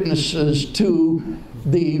witnesses to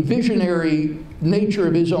the visionary nature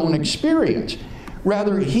of his own experience.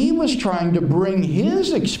 Rather, he was trying to bring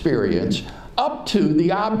his experience up to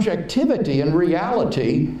the objectivity and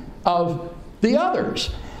reality of the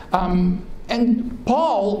others. And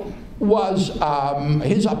Paul was,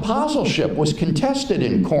 his apostleship was contested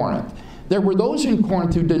in Corinth. There were those in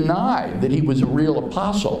Corinth who denied that he was a real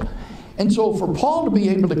apostle. And so for Paul to be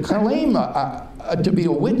able to claim to be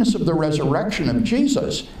a witness of the resurrection of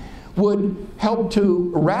Jesus would help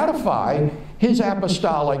to ratify his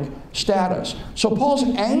apostolic status. So Paul's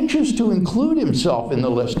anxious to include himself in the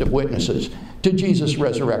list of witnesses to Jesus'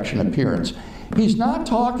 resurrection appearance. He's not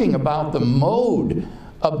talking about the mode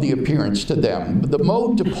of the appearance to them. The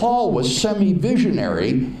mode to Paul was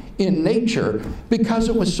semi-visionary in nature because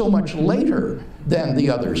it was so much later than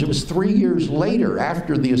the others. It was 3 years later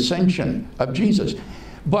after the ascension of Jesus.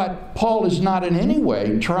 But Paul is not in any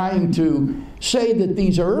way trying to say that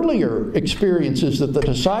these earlier experiences that the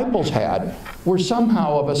disciples had were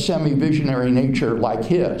somehow of a semi-visionary nature like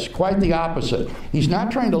his. Quite the opposite. He's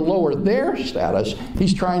not trying to lower their status.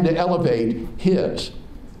 He's trying to elevate his.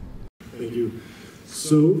 Thank you.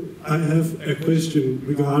 So I have a question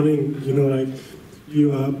regarding,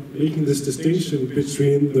 you are making this distinction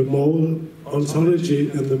between the moral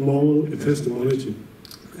ontology and the moral epistemology.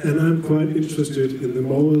 And I'm quite interested in the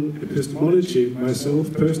moral epistemology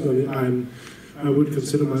myself. Personally, I would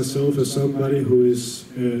consider myself as somebody who is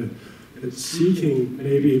seeking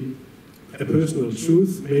maybe a personal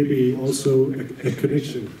truth, maybe also a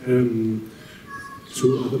connection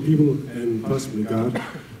to other people and possibly God.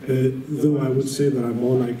 Though I would say that I'm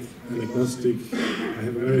more like an agnostic. I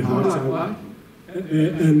have a very hard time.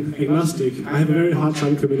 An agnostic. I have a very hard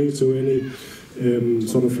time committing to any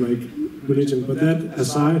sort of like religion. But that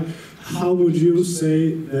aside, how would you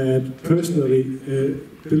say that personally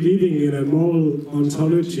believing in a moral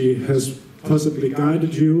ontology has possibly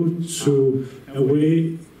guided you to a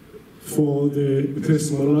way for the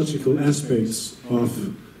epistemological aspects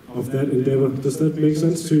of that endeavor? Does that make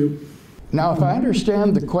sense to you? Now, if I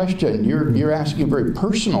understand the question, you're asking a very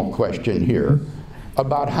personal question here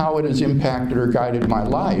about how it has impacted or guided my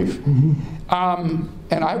life.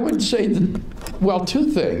 And I would say that, well, two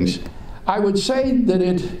things. I would say that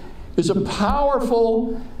it is a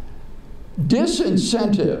powerful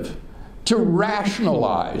disincentive to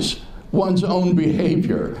rationalize one's own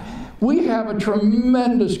behavior. We have a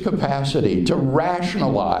tremendous capacity to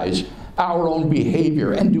rationalize our own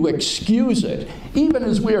behavior and to excuse it, even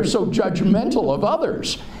as we are so judgmental of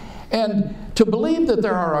others. And to believe that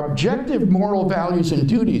there are objective moral values and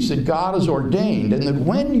duties that God has ordained, and that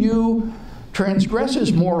when you transgress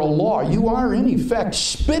His moral law, you are in effect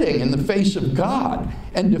spitting in the face of God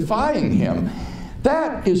and defying Him.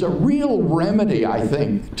 That is a real remedy, I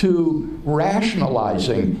think, to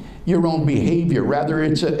rationalizing your own behavior. Rather,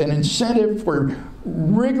 it's an incentive for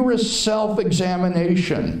rigorous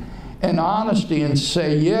self-examination and honesty and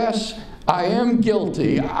say, yes, I am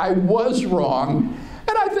guilty, I was wrong.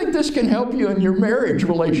 And I think this can help you in your marriage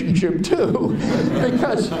relationship too,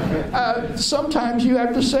 because sometimes you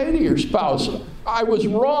have to say to your spouse, I was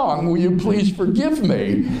wrong, will you please forgive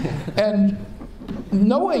me? And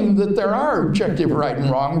knowing that there are objective right and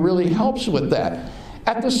wrong really helps with that.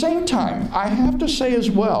 At the same time, I have to say as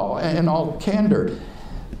well, in all candor,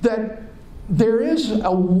 that there is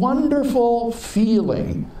a wonderful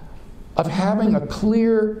feeling of having a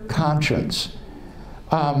clear conscience.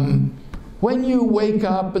 When you wake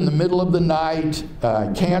up in the middle of the night,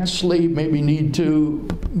 can't sleep, maybe need to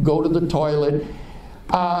go to the toilet,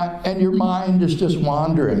 and your mind is just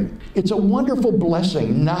wandering, it's a wonderful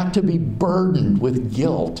blessing not to be burdened with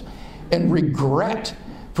guilt and regret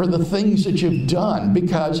for the things that you've done,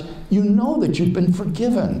 because you know that you've been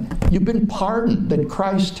forgiven, you've been pardoned, that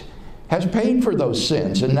Christ has paid for those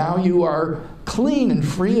sins, and now you are clean and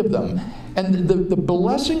free of them. And the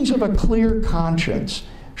blessings of a clear conscience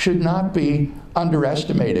should not be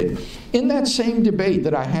underestimated. In that same debate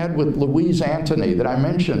that I had with Louise Antony that I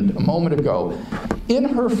mentioned a moment ago, in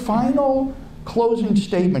her final closing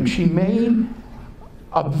statement, she made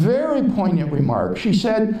a very poignant remark. She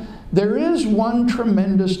said, there is one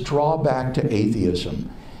tremendous drawback to atheism.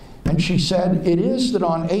 And she said, it is that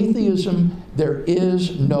on atheism, there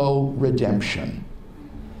is no redemption.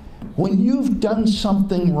 When you've done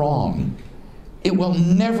something wrong, it will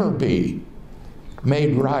never be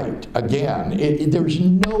made right again. There's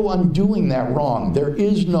no undoing that wrong. There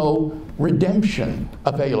is no redemption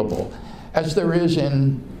available, as there is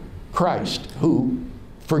in Christ, who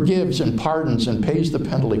forgives and pardons and pays the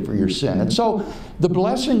penalty for your sin. And so the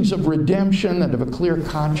blessings of redemption and of a clear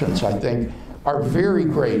conscience, I think, are very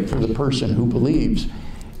great for the person who believes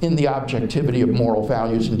in the objectivity of moral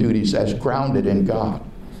values and duties as grounded in God.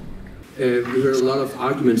 We heard a lot of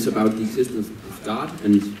arguments about the existence of God,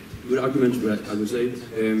 and good arguments, I would say.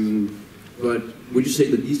 But would you say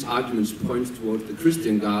that these arguments point towards the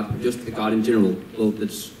Christian God, or just the God in general? Well,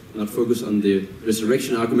 let's not focus on the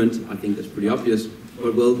resurrection argument. I think that's pretty obvious.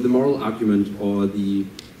 But well, the moral argument or the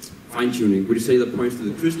fine-tuning, would you say that points to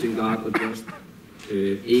the Christian God, or just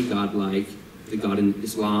a God like the God in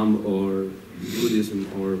Islam or Buddhism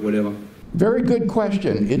or whatever? Very good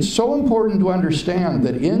question. It's so important to understand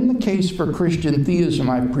that in the case for Christian theism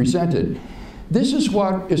I've presented, this is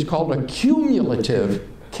what is called a cumulative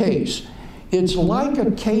case. It's like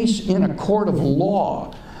a case in a court of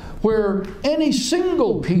law where any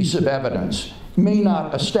single piece of evidence may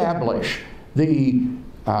not establish the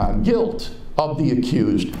guilt of the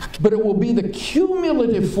accused, but it will be the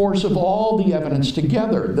cumulative force of all the evidence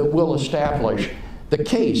together that will establish the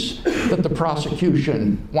case that the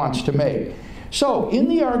prosecution wants to make. So in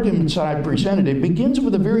the arguments that I presented, it begins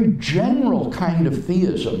with a very general kind of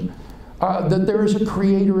theism, that there is a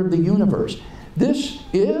creator of the universe. This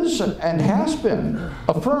is and has been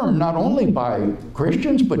affirmed not only by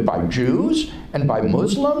Christians, but by Jews and by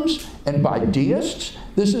Muslims and by deists.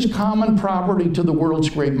 This is common property to the world's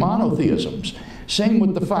great monotheisms. Same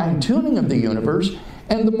with the fine-tuning of the universe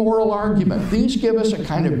and the moral argument. These give us a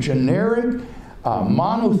kind of generic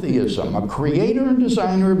monotheism, a creator and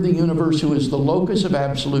designer of the universe who is the locus of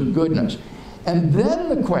absolute goodness. And then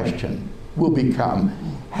the question will become,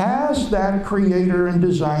 has that creator and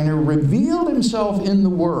designer revealed himself in the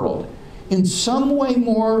world in some way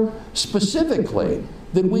more specifically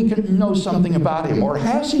that we can know something about him? Or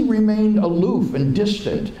has he remained aloof and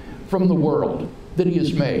distant from the world that he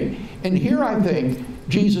has made? And here I think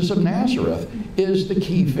Jesus of Nazareth is the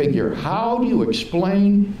key figure. How do you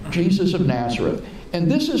explain Jesus of Nazareth? And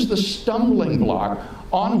this is the stumbling block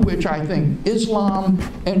on which I think Islam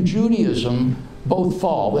and Judaism both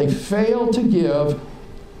fall. They fail to give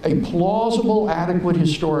a plausible, adequate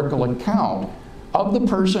historical account of the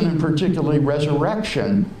person, and particularly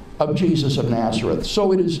resurrection of Jesus of Nazareth.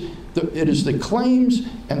 So it is the claims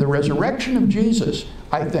and the resurrection of Jesus,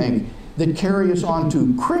 I think, that carry us on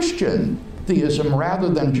to Christian theism rather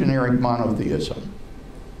than generic monotheism.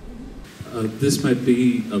 This might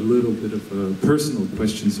be a little bit of a personal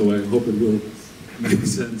question, so I hope it will make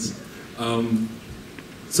sense.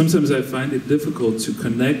 Sometimes I find it difficult to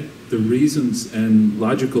connect the reasons and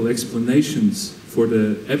logical explanations for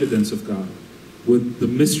the evidence of God with the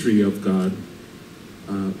mystery of God.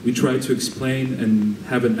 We try to explain and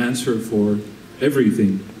have an answer for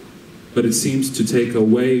everything, but it seems to take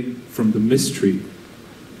away from the mystery.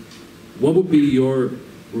 What would be your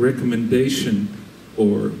recommendation,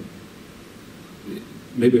 or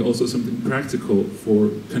maybe also something practical,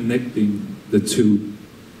 for connecting the two?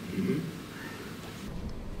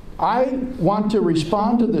 I want to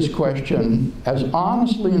respond to this question as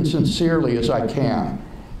honestly and sincerely as I can.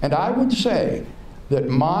 And I would say that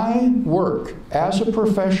my work as a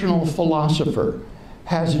professional philosopher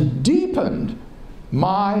has deepened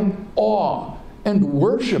my awe and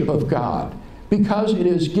worship of God, because it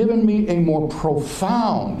has given me a more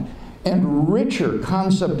profound and richer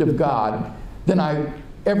concept of God than I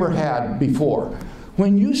ever had before.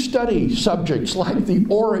 When you study subjects like the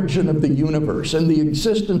origin of the universe and the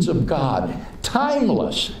existence of God,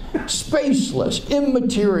 timeless, spaceless,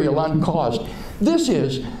 immaterial, uncaused, this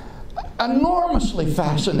is enormously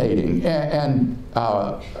fascinating and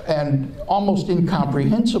almost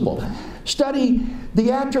incomprehensible. Study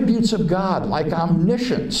the attributes of God like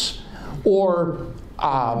omniscience, or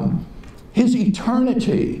his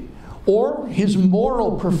eternity, or his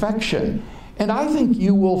moral perfection, and I think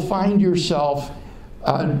you will find yourself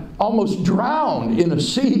almost drowned in a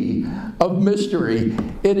sea of mystery.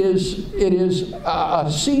 It is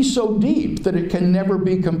a sea so deep that it can never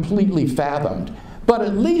be completely fathomed. But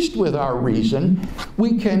at least with our reason,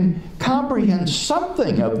 we can comprehend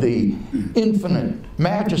something of the infinite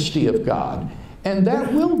majesty of God. And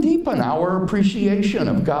that will deepen our appreciation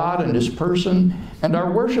of God and his person and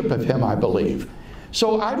our worship of him, I believe.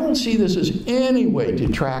 So I don't see this as any way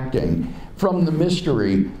detracting from the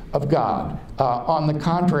mystery of God. On the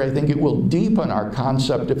contrary, I think it will deepen our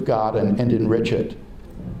concept of God and enrich it.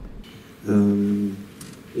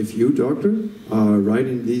 If you, Doctor, are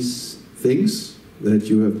writing these things that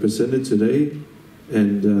you have presented today,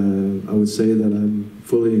 and I would say that I'm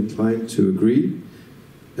fully inclined to agree,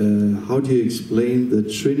 how do you explain the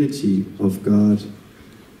Trinity of God?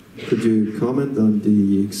 Could you comment on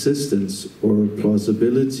the existence or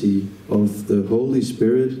plausibility of the Holy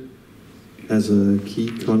Spirit as a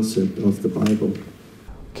key concept of the Bible?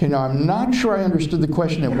 Okay, now I'm not sure I understood the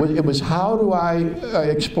question. It was how do I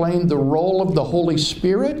explain the role of the Holy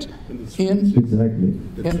Spirit in... Exactly.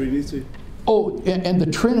 The Trinity. Oh, and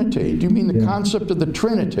the Trinity. Do you mean the concept of the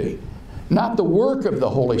Trinity? Not the work of the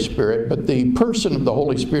Holy Spirit, but the person of the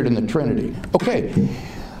Holy Spirit in the Trinity. Okay.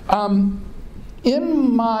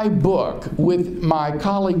 In my book with my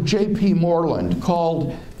colleague J.P. Moreland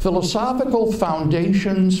called Philosophical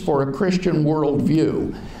Foundations for a Christian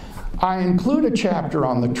Worldview, I include a chapter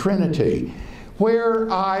on the Trinity where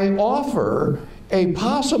I offer a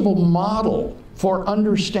possible model for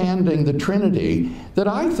understanding the Trinity that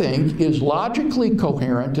I think is logically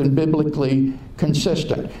coherent and biblically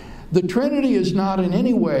consistent. The Trinity is not in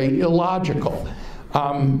any way illogical.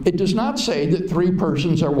 It does not say that three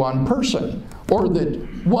persons are one person, or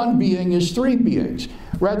that one being is three beings.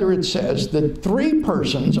 Rather, it says that three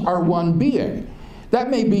persons are one being. That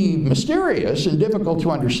may be mysterious and difficult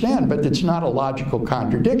to understand, but it's not a logical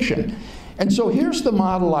contradiction. And so here's the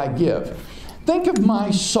model I give. Think of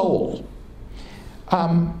my soul.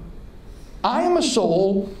 I am a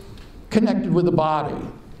soul connected with a body.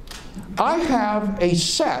 I have a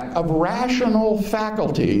set of rational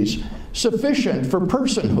faculties sufficient for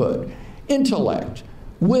personhood, intellect,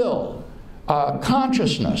 will,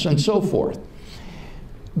 consciousness, and so forth.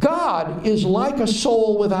 God is like a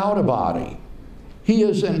soul without a body. He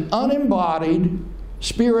is an unembodied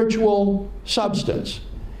spiritual substance.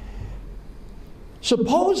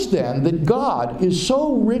 Suppose then that God is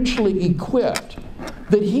so richly equipped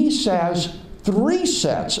that he has three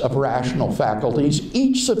sets of rational faculties,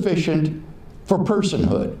 each sufficient for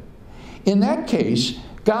personhood. In that case,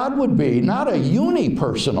 God would be not a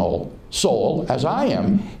unipersonal soul, as I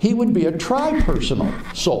am, he would be a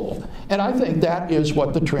tripersonal soul. And I think that is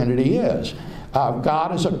what the Trinity is.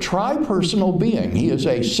 God is a tripersonal being. He is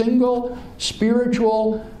a single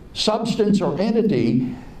spiritual substance or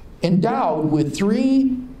entity endowed with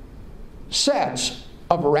three sets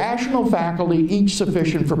of rational faculty, each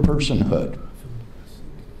sufficient for personhood.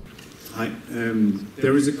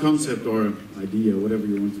 There is a concept or idea, whatever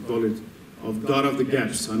you want to call it, of God of the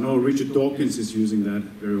gaps. I know Richard Dawkins is using that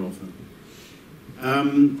very often.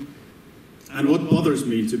 And what bothers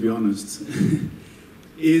me, to be honest,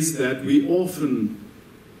 is that we often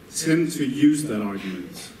tend to use that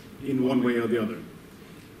argument in one way or the other.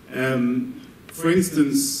 For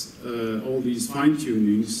instance, all these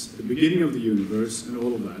fine-tunings, the beginning of the universe and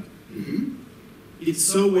all of that, it's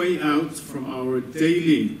so way out from our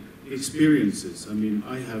daily experiences. I mean,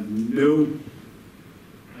 I have no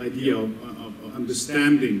idea of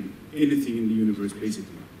understanding anything in the universe,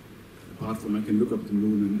 basically, apart from I can look up the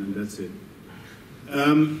moon and that's it.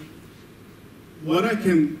 What I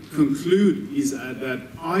can conclude is that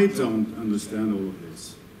I don't understand all of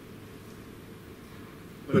this.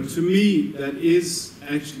 But to me, that is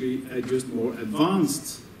actually a just more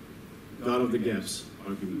advanced God of the gaps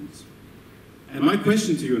argument. And my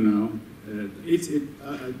question to you now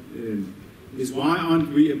is why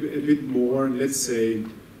aren't we a bit more, let's say,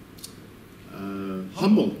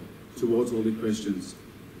 humble towards all the questions?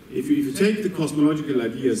 If you take the cosmological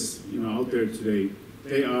ideas out there today,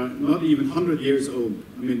 they are not even 100 years old.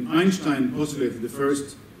 I mean, Einstein postulated the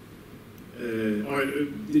first, or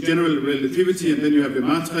the general relativity, and then you have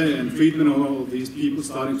Lemaitre and Friedman and all of these people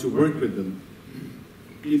starting to work with them.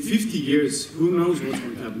 In 50 years, who knows what's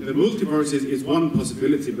going to happen? The multiverse is one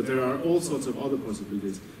possibility, but there are all sorts of other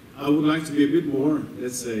possibilities. I would like to be a bit more,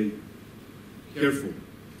 let's say, careful.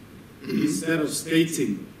 Instead of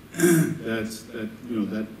stating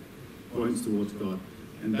that points towards God.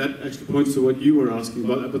 And that actually points to what you were asking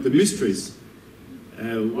about the mysteries.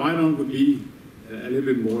 Why don't we be a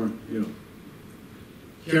little bit more,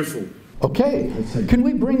 careful? Okay, can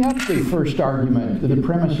we bring up the first argument, the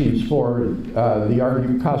premises for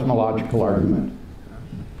the cosmological argument?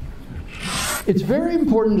 It's very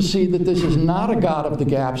important to see that this is not a God of the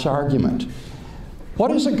gaps argument.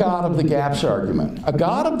 What is a God of the gaps argument? A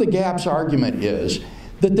God of the gaps argument is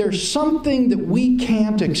that there's something that we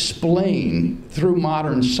can't explain through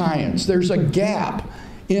modern science. There's a gap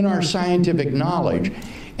in our scientific knowledge.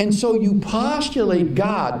 And so you postulate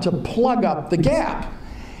God to plug up the gap.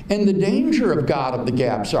 And the danger of God of the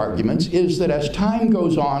gaps arguments is that as time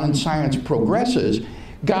goes on and science progresses,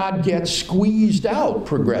 God gets squeezed out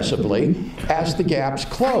progressively as the gaps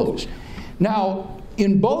close. Now,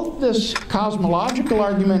 in both this cosmological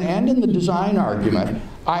argument and in the design argument,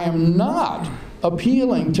 I am not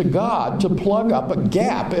appealing to God to plug up a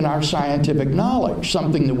gap in our scientific knowledge,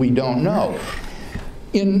 something that we don't know.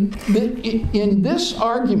 In this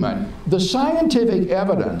argument, the scientific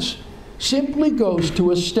evidence simply goes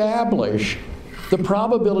to establish the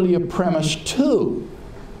probability of premise 2,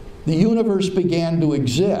 the universe began to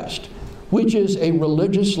exist, which is a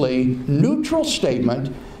religiously neutral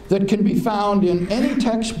statement that can be found in any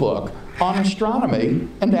textbook on astronomy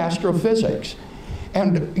and astrophysics.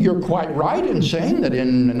 And you're quite right in saying that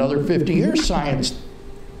in another 50 years, science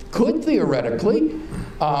could theoretically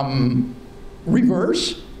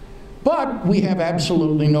reverse, but we have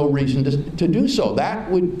absolutely no reason to do so.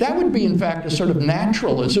 That would be, in fact, a sort of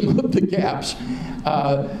naturalism of the gaps,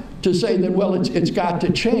 to say that, well, it's got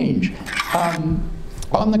to change.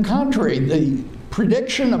 On the contrary, the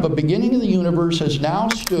prediction of a beginning of the universe has now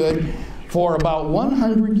stood for about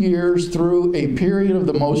 100 years through a period of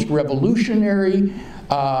the most revolutionary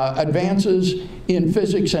advances in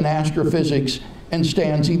physics and astrophysics, and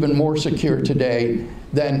stands even more secure today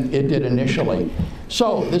than it did initially.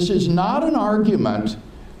 So this is not an argument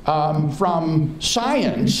from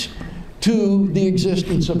science to the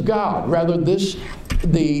existence of God. Rather,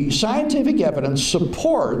 the scientific evidence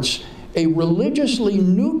supports a religiously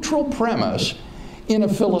neutral premise in a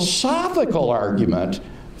philosophical argument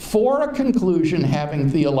for a conclusion having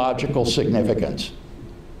theological significance.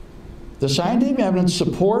 The scientific evidence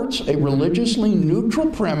supports a religiously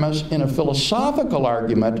neutral premise in a philosophical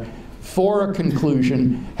argument for a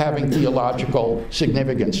conclusion having theological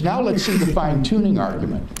significance. Now let's see the fine-tuning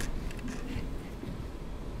argument.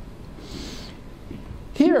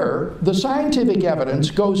 Here, the scientific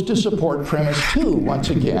evidence goes to support premise 2,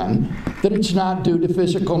 once again, that it's not due to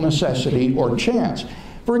physical necessity or chance.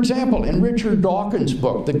 For example, in Richard Dawkins'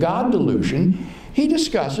 book, The God Delusion, he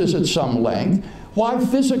discusses at some length why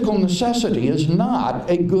physical necessity is not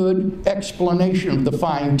a good explanation of the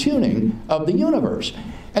fine-tuning of the universe,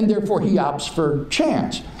 and therefore he opts for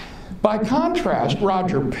chance. By contrast,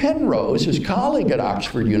 Roger Penrose, his colleague at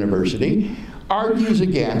Oxford University, argues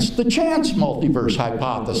against the chance multiverse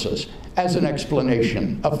hypothesis as an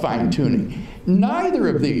explanation of fine-tuning. Neither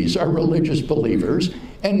of these are religious believers,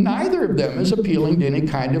 and neither of them is appealing to any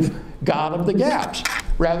kind of God of the gaps.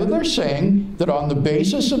 Rather, they're saying that on the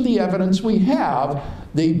basis of the evidence we have,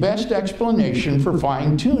 the best explanation for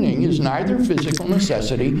fine-tuning is neither physical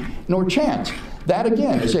necessity nor chance. That,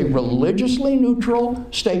 again, is a religiously neutral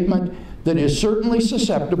statement that is certainly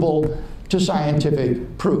susceptible to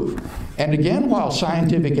scientific proof. And again, while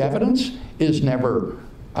scientific evidence is never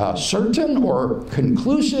certain or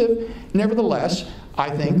conclusive, nevertheless,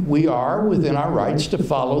 I think we are within our rights to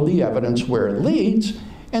follow the evidence where it leads,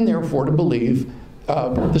 and therefore to believe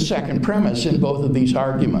the second premise in both of these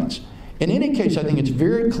arguments. In any case, I think it's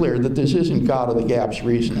very clear that this isn't God of the gaps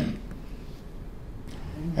reasoning.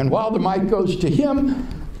 And while the mic goes to him,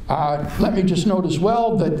 let me just note as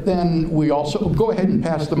well that then we also, go ahead and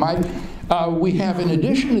pass the mic, we have, in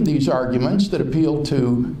addition to these arguments that appeal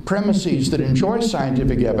to premises that enjoy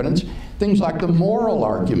scientific evidence, things like the moral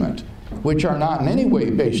argument, which are not in any way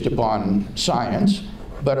based upon science,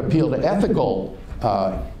 but appeal to ethical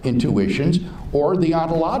intuitions, or the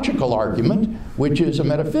ontological argument, which is a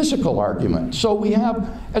metaphysical argument. So we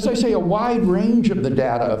have, as I say, a wide range of the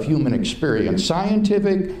data of human experience: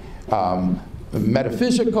 scientific,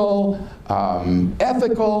 metaphysical,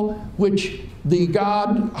 ethical, which the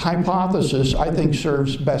God hypothesis, I think,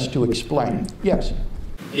 serves best to explain. Yes?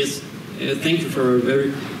 Yes, thank you for a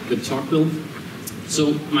very good talk, Bill.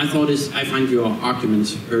 So my thought is, I find your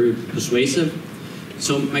arguments very persuasive.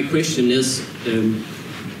 So my question is,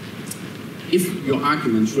 if your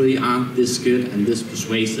arguments really are this good and this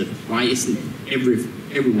persuasive, why isn't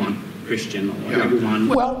everyone Christian or everyone?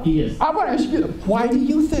 Well, I want to ask you, why do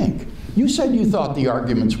you think? You said you thought the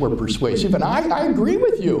arguments were persuasive, and I agree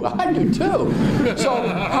with you. I do too. So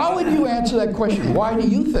how would you answer that question? Why do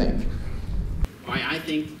you think? Why I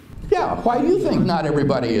think? Yeah, why do you think not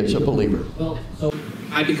everybody is a believer? Well, so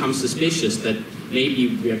I become suspicious that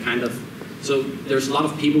maybe we are kind of, so there's a lot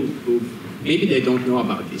of people who, maybe they don't know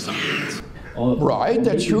about these arguments. Right,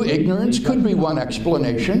 that's true. Ignorance could be one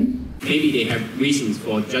explanation. Maybe they have reasons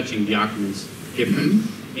for judging the arguments different.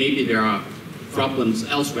 Maybe there are problems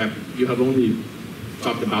elsewhere. You have only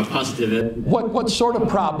talked about positive. What sort of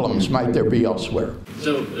problems might there be elsewhere?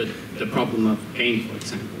 So the problem of pain, for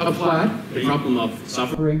example. Of what? The problem of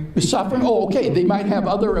suffering. Suffering? Oh, okay. They might have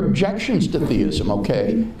other objections to theism,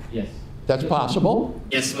 okay? Yes. That's possible?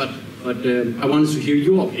 Yes, but I wanted to hear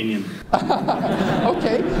your opinion.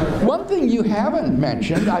 Okay. One thing you haven't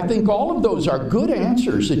mentioned, I think all of those are good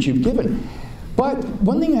answers that you've given, but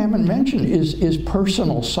one thing I haven't mentioned is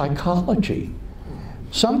personal psychology.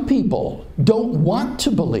 Some people don't want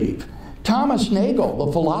to believe. Thomas Nagel,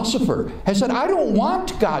 the philosopher, has said, I don't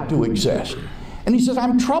want God to exist. And he says,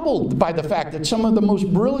 I'm troubled by the fact that some of the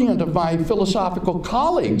most brilliant of my philosophical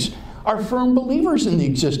colleagues are firm believers in the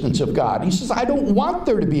existence of God. He says, I don't want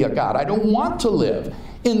there to be a God. I don't want to live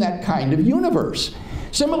in that kind of universe.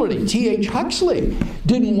 Similarly, T.H. Huxley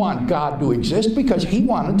didn't want God to exist because he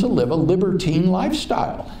wanted to live a libertine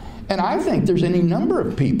lifestyle. And I think there's any number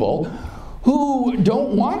of people who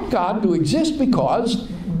don't want God to exist because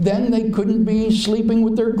then they couldn't be sleeping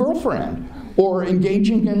with their girlfriend or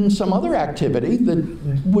engaging in some other activity that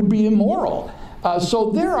would be immoral. So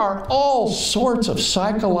there are all sorts of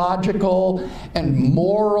psychological and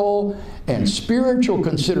moral and spiritual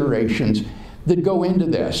considerations that go into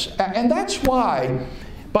this. And that's why,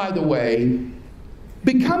 by the way,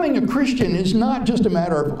 becoming a Christian is not just a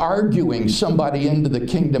matter of arguing somebody into the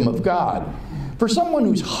kingdom of God. For someone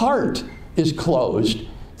whose heart is closed,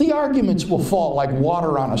 the arguments will fall like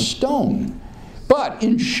water on a stone. But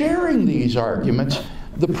in sharing these arguments,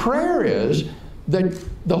 the prayer is that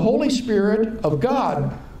the Holy Spirit of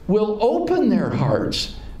God will open their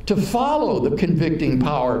hearts to follow the convicting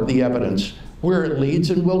power of the evidence where it leads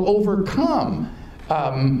and will overcome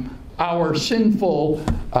our sinful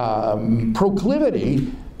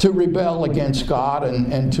proclivity to rebel against God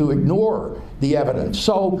and to ignore the evidence.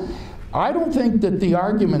 So I don't think that the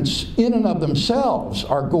arguments in and of themselves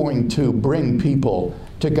are going to bring people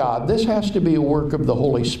to God. This has to be a work of the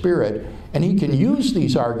Holy Spirit, and he can use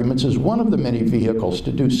these arguments as one of the many vehicles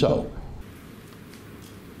to do so.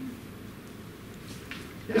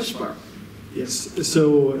 Yes, Mark. Yes.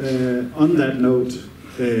 So on that note,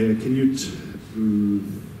 can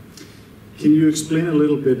you explain a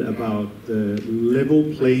little bit about the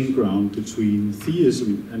level playing ground between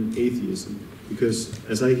theism and atheism? Because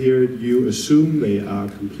as I hear it, you assume they are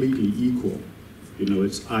completely equal. You know,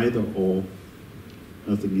 it's either or,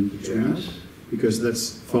 nothing in between. Yes. Because that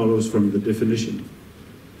follows from the definition.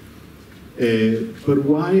 But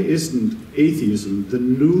why isn't atheism the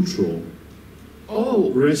neutral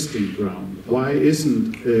resting ground? Why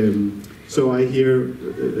isn't, so I hear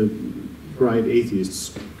bright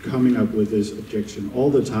atheists coming up with this objection all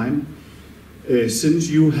the time. Since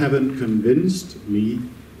you haven't convinced me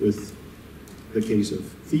with the case of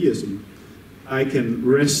theism, I can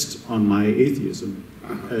rest on my atheism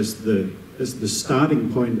as the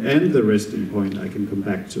starting point and the resting point I can come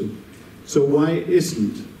back to. So why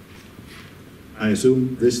isn't, I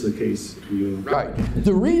assume, this the case? Right.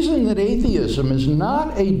 The reason that atheism is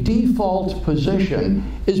not a default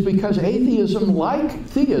position is because atheism, like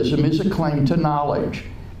theism, is a claim to knowledge.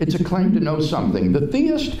 It's a claim to know something. The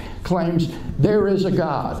theist claims there is a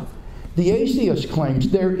God. The atheist claims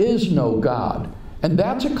there is no God. And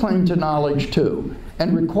that's a claim to knowledge too,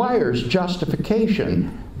 and requires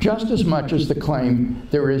justification just as much as the claim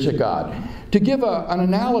there is a God. To give an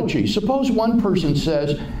analogy, suppose one person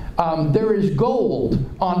says there is gold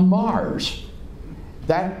on Mars.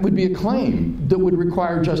 That would be a claim that would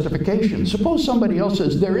require justification. Suppose somebody else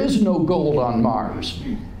says there is no gold on Mars.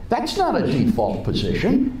 That's not a default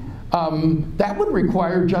position. That would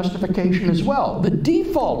require justification as well. The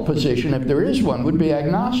default position, if there is one, would be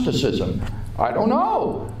agnosticism. I don't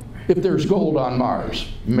know if there's gold on Mars.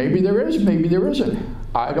 Maybe there is, maybe there isn't.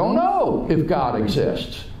 I don't know if God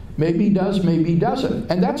exists. Maybe he does, maybe he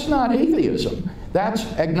doesn't. And that's not atheism. That's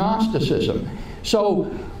agnosticism. So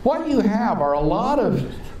what you have are a lot of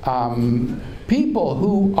people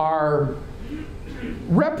who are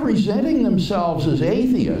representing themselves as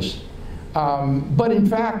atheists, but in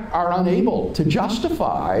fact are unable to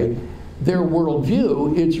justify their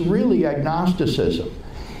worldview. It's really agnosticism.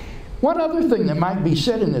 One other thing that might be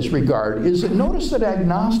said in this regard is that notice that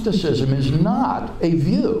agnosticism is not a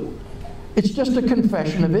view. It's just a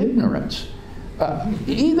confession of ignorance.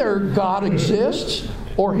 Either God exists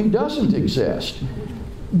or he doesn't exist.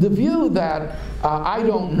 The view that I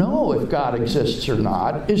don't know if God exists or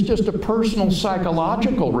not is just a personal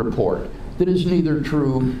psychological report that is neither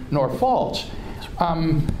true nor false.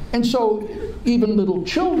 And so even little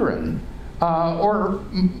children or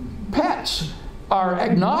pets are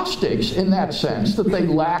agnostics in that sense, that they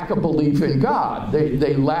lack a belief in God.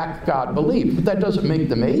 They lack God belief, but that doesn't make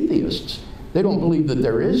them atheists. They don't believe that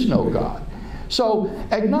there is no God. So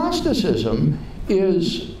agnosticism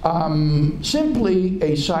is simply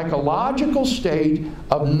a psychological state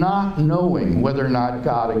of not knowing whether or not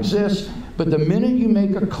God exists. But the minute you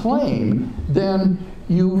make a claim, then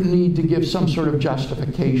you need to give some sort of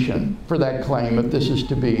justification for that claim if this is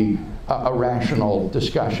to be a rational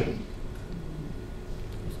discussion.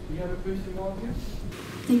 Do you have a question, Walter?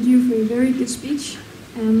 Thank you for a very good speech.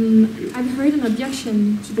 I've heard an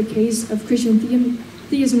objection to the case of Christian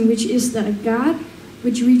theism, which is that a God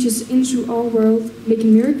which reaches into our world,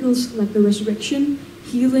 making miracles like the resurrection,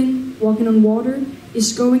 healing, walking on water,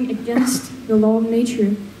 is going against the law of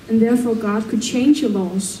nature, and therefore God could change the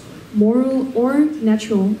laws, moral or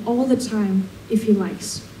natural, all the time if he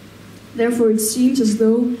likes. Therefore it seems as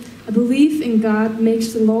though a belief in God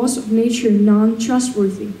makes the laws of nature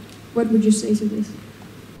non-trustworthy. What would you say to this?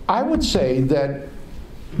 I would say that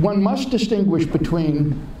one must distinguish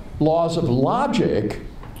between laws of logic,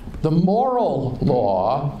 the moral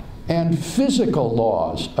law, and physical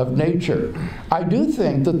laws of nature. I do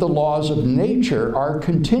think that the laws of nature are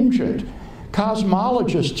contingent.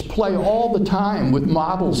 Cosmologists play all the time with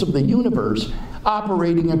models of the universe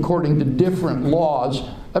operating according to different laws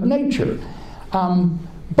of nature.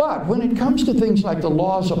 But when it comes to things like the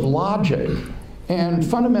laws of logic and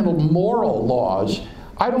fundamental moral laws,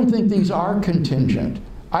 I don't think these are contingent.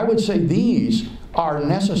 I would say these are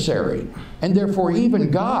necessary, and therefore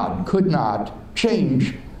even God could not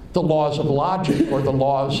change the laws of logic or the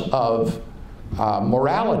laws of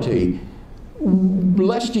morality,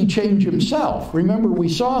 lest he change himself. Remember, we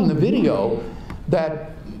saw in the video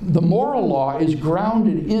that the moral law is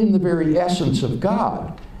grounded in the very essence of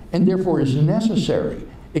God, and therefore is necessary.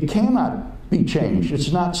 It cannot be changed.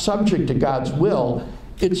 It's not subject to God's will.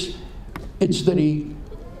 It's the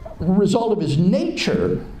result of his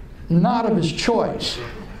nature, not of his choice.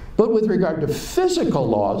 But with regard to physical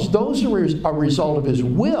laws, those are a result of his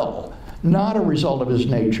will, not a result of his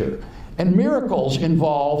nature. And miracles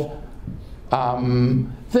involve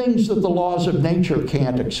things that the laws of nature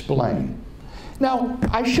can't explain. Now,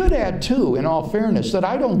 I should add, too, in all fairness, that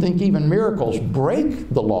I don't think even miracles break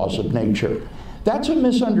the laws of nature. That's a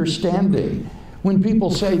misunderstanding when people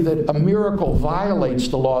say that a miracle violates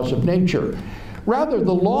the laws of nature. Rather,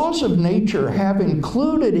 the laws of nature have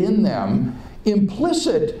included in them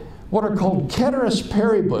implicit, what are called ceteris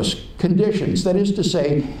paribus conditions. That is to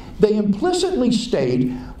say, they implicitly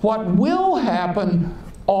state what will happen,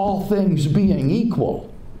 all things being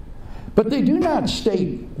equal. But they do not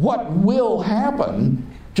state what will happen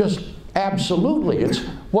just absolutely. It's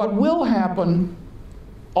what will happen,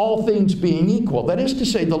 all things being equal. That is to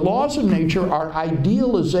say, the laws of nature are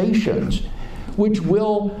idealizations which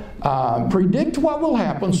will predict what will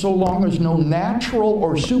happen so long as no natural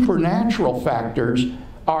or supernatural factors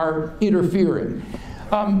are interfering.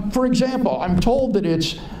 For example, I'm told that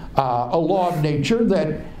it's a law of nature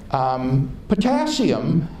that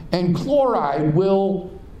potassium and chloride will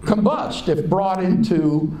combust if brought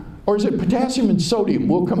into, or is it potassium and sodium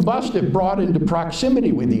will combust if brought into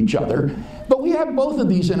proximity with each other. But we have both of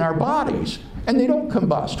these in our bodies, and they don't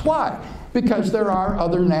combust. Why? Because there are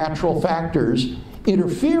other natural factors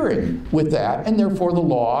interfering with that, and therefore the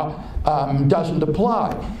law doesn't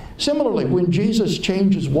apply. Similarly, when Jesus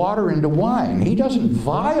changes water into wine, he doesn't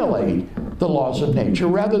violate the laws of nature.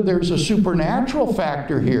 Rather, there's a supernatural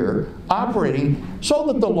factor here operating so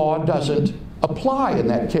that the law doesn't apply in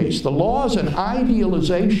that case. The law is an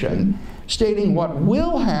idealization stating what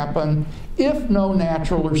will happen if no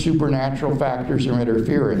natural or supernatural factors are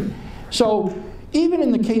interfering. So even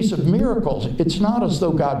in the case of miracles, it's not as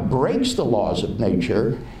though God breaks the laws of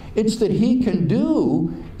nature. It's that he can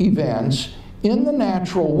do events in the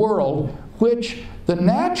natural world which the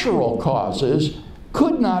natural causes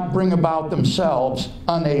could not bring about themselves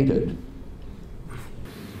unaided.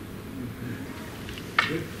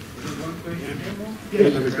 Yeah,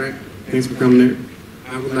 that was great. Thanks for coming there.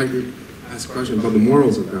 I would like to ask a question about the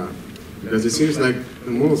morals of God, because it seems like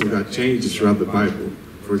the morals of God changes throughout the Bible.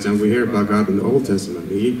 For example, we hear about God in the Old Testament.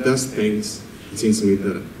 He does things, it seems to me,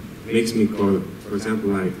 that makes me call it, for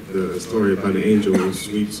example, like the story about the angel who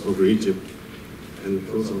sweeps over Egypt and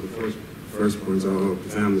kills all the firstborns, all the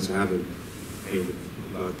families who haven't paid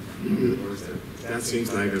blood. That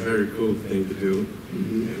seems like a very cool thing to do.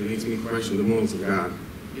 It makes me question the morals of God.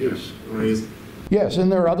 Yes. Yes,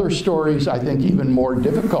 and there are other stories, I think, even more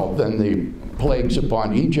difficult than the plagues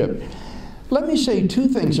upon Egypt. Let me say two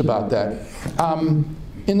things about that.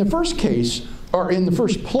 In the first case, or in the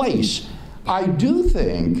first place, I do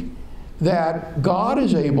think that God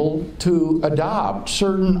is able to adopt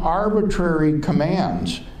certain arbitrary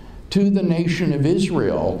commands to the nation of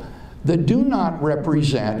Israel that do not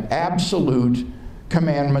represent absolute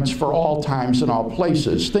commandments for all times and all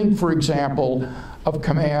places. Think, for example, of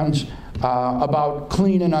commands about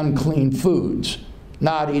clean and unclean foods,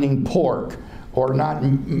 not eating pork, or not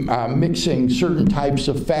mixing certain types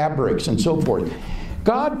of fabrics and so forth.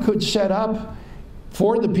 God could set up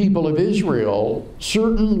for the people of Israel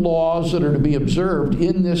certain laws that are to be observed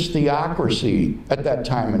in this theocracy at that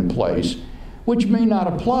time and place, which may not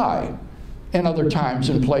apply in other times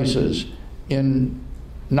and places in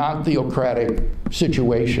non-theocratic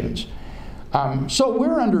situations. So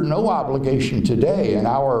we're under no obligation today in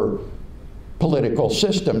our political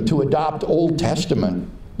system to adopt Old Testament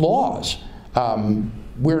laws.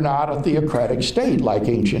 We're not a theocratic state like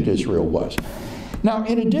ancient Israel was. Now,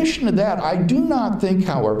 in addition to that, I do not think,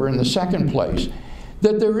 however, in the second place,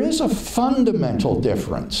 that there is a fundamental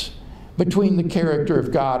difference between the character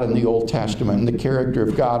of God in the Old Testament and the character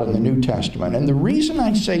of God in the New Testament. And the reason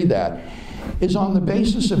I say that is on the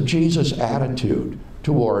basis of Jesus' attitude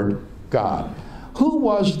toward God. Who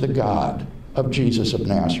was the God of Jesus of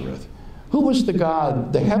Nazareth? Who was the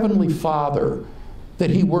God, the Heavenly Father,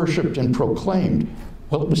 that he worshiped and proclaimed?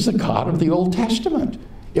 Well, it was the God of the Old Testament.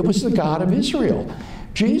 It was the God of Israel.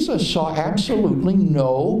 Jesus saw absolutely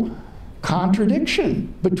no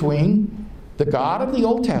contradiction between the God of the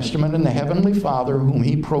Old Testament and the Heavenly Father whom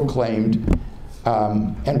he proclaimed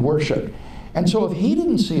and worshiped. And so if he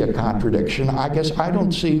didn't see a contradiction, I guess I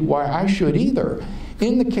don't see why I should either.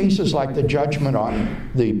 In the cases like the judgment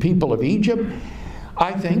on the people of Egypt,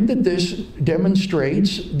 I think that this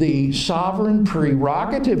demonstrates the sovereign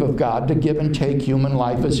prerogative of God to give and take human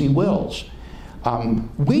life as he wills.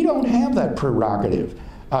 We don't have that prerogative.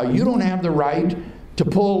 You don't have the right to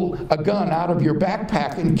pull a gun out of your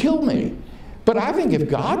backpack and kill me. But I think if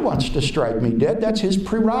God wants to strike me dead, that's his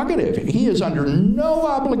prerogative. He is under no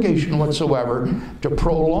obligation whatsoever to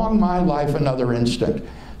prolong my life another instant.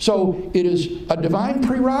 So it is a divine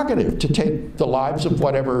prerogative to take the lives of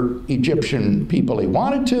whatever Egyptian people he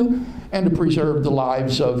wanted to, and to preserve the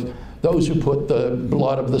lives of those who put the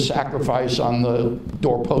blood of the sacrifice on the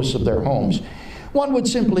doorposts of their homes. One would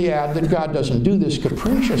simply add that God doesn't do this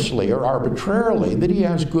capriciously or arbitrarily, that he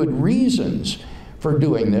has good reasons for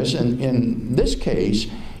doing this. And in this case,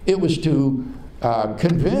 it was to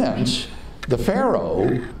convince the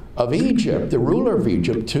Pharaoh of Egypt, the ruler of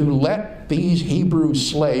Egypt, to let these Hebrew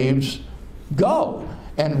slaves go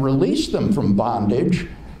and release them from bondage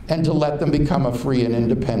and to let them become a free and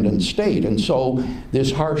independent state. And so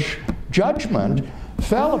this harsh judgment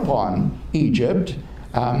fell upon Egypt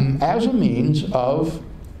as a means of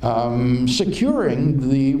securing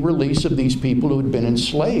the release of these people who had been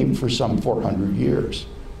enslaved for some 400 years.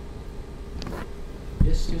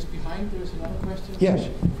 Yes, just behind there's another question. Yes.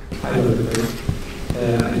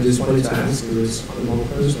 I just wanted to ask you this on a more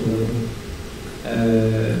personal level.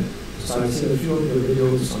 So I've seen a few of your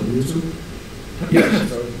videos on YouTube.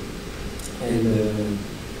 Yes.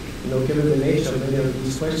 And given the nature of many of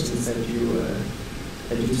these questions that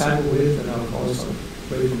you tackle with, and of course of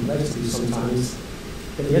great complexity sometimes.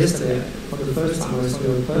 And yesterday, for the first time, I saw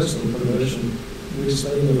your personal conversion. You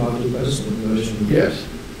explained about your personal conversion. Yes.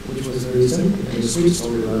 Which was very simple and a sweet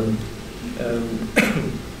story.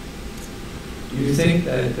 Do you think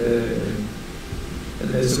that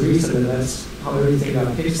there's a reason and that's how everything got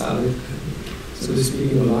kickstarted, so to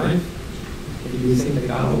speak, in your life? And do you think that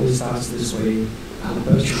God always starts this way on a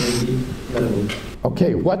personal level?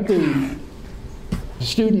 Okay, what the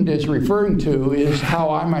student is referring to is how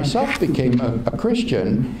I myself became a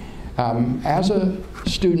Christian as a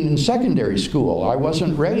student in secondary school. I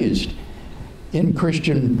wasn't raised in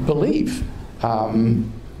Christian belief,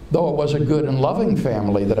 though it was a good and loving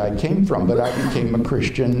family that I came from, but I became a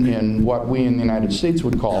Christian in what we in the United States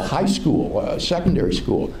would call high school, secondary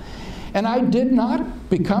school. And I did not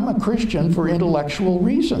become a Christian for intellectual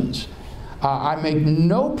reasons. I make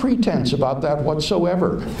no pretense about that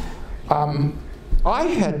whatsoever. I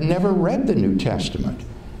had never read the New Testament,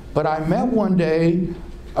 but I met one day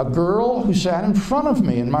a girl who sat in front of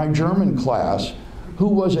me in my German class who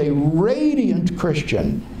was a radiant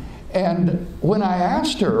Christian. And when I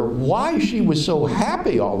asked her why she was so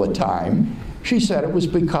happy all the time, she said it was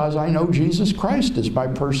because I know Jesus Christ as my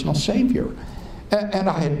personal Savior. And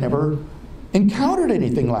I had never encountered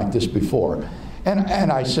anything like this before.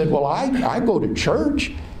 And I said, well, I go to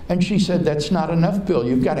church. And she said, that's not enough, Bill.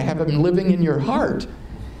 You've got to have him living in your heart.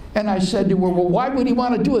 And I said to her, well, why would he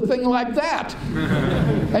want to do a thing like that?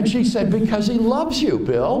 And she said, because he loves you,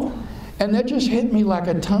 Bill. And that just hit me like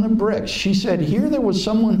a ton of bricks. She said, here there was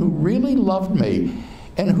someone who really loved me.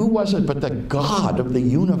 And who was it but the God of the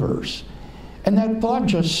universe? And that thought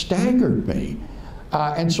just staggered me.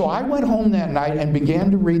 And so I went home that night and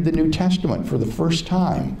began to read the New Testament for the first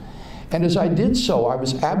time. And as I did so, I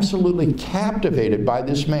was absolutely captivated by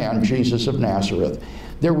this man, Jesus of Nazareth.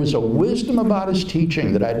 There was a wisdom about his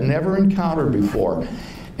teaching that I'd never encountered before.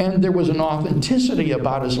 And there was an authenticity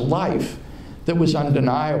about his life that was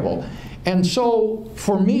undeniable. And so,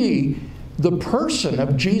 for me, the person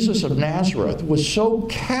of Jesus of Nazareth was so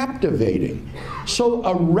captivating, so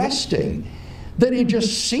arresting, that it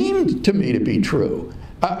just seemed to me to be true.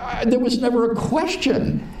 There was never a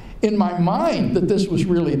question in my mind that this was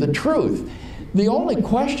really the truth. The only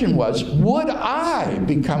question was, would I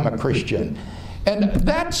become a Christian? And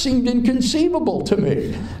that seemed inconceivable to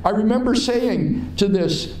me. I remember saying to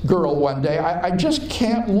this girl one day, I just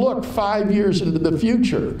can't look 5 years into the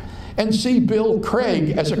future and see Bill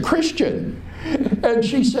Craig as a Christian. And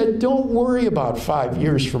she said, don't worry about 5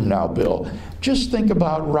 years from now, Bill. Just think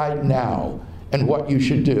about right now and what you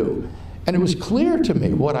should do. And it was clear to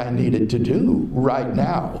me what I needed to do right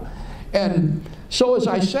now. And so, as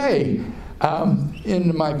I say,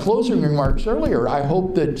 in my closing remarks earlier, I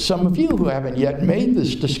hope that some of you who haven't yet made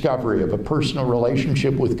this discovery of a personal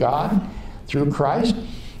relationship with God through Christ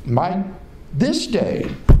might this day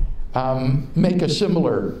make a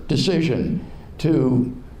similar decision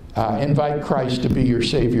to invite Christ to be your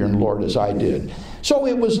Savior and Lord as I did. So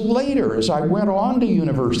it was later, as I went on to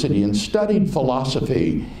university and studied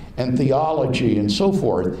philosophy and theology and so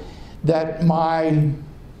forth, that my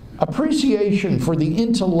appreciation for the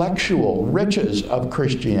intellectual riches of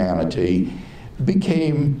Christianity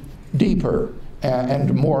became deeper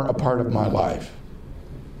and more a part of my life.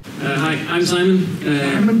 Hi, I'm Simon,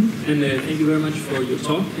 and thank you very much for your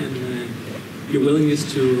talk and your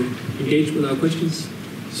willingness to engage with our questions.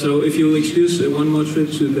 So if you'll excuse one more trip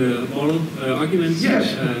to the oral arguments.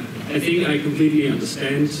 Yes. I think I completely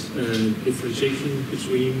understand differentiation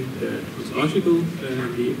between the ontological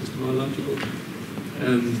and the epistemological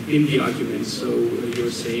in the argument. So you're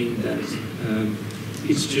saying that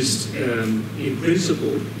it's just, in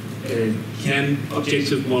principle, can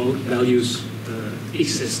objective moral values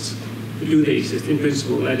exist? Do they exist? In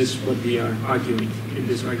principle, that is what we are arguing in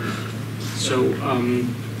this argument. So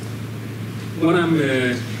what I'm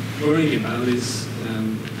worrying about is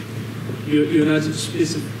you're not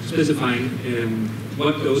specifying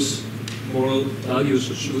what those moral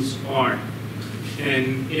values or truths are.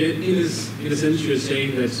 And in a sense, you're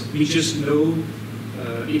saying that we just know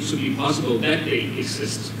it should be possible that they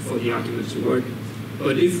exist for the argument to work.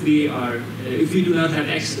 But if we do not have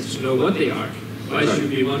access to know what they are, why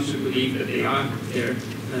should we want to believe that they are there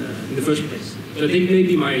in the first place? So I think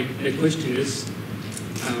maybe my question is,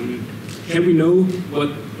 can we know what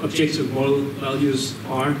objective moral values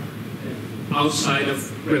are outside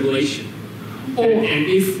of revelation? And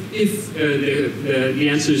if the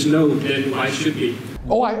answer is no, then why should we?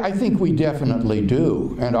 Oh, I think we definitely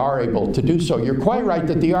do and are able to do so. You're quite right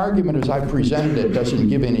that the argument as I presented it doesn't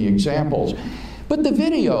give any examples. But the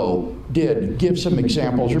video did give some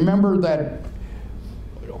examples. Remember that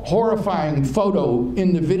horrifying photo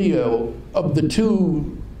in the video of the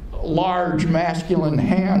two large masculine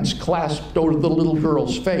hands clasped over the little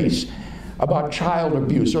girl's face about child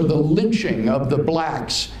abuse, or the lynching of the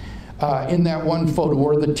blacks in that one photo,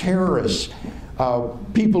 or the terrorists,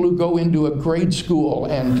 people who go into a grade school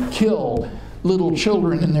and kill little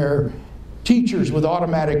children and their teachers with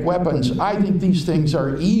automatic weapons. I think these things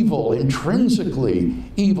are evil, intrinsically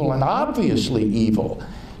evil, and obviously evil.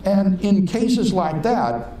 And in cases like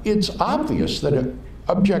that, it's obvious that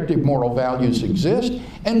objective moral values exist,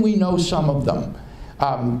 and we know some of them.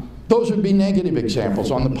 Those would be negative examples.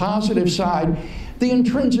 On the positive side, the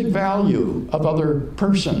intrinsic value of other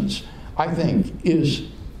persons, I think, is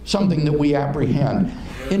something that we apprehend.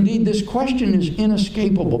 Indeed, this question is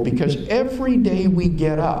inescapable because every day we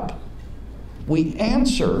get up, we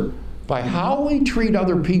answer by how we treat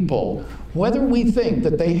other people, whether we think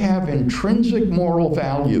that they have intrinsic moral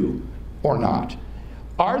value or not.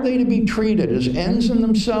 Are they to be treated as ends in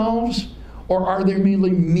themselves, or are they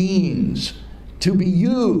merely means to be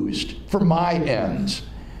used for my ends?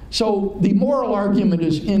 So the moral argument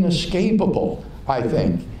is inescapable, I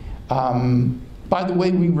think, by the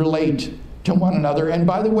way we relate to one another and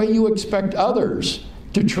by the way you expect others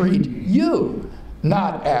to treat you,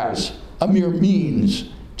 not as a mere means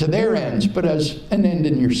to their ends, but as an end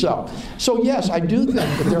in yourself. So yes, I do think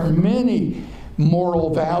that there are many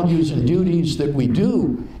moral values and duties that we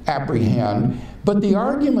do apprehend, but the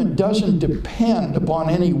argument doesn't depend upon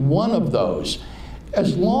any one of those.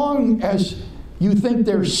 As long as you think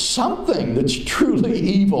there's something that's truly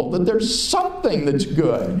evil, that there's something that's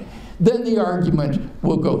good, then the argument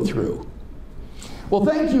will go through. Well,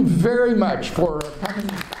 thank you very much for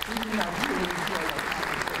coming.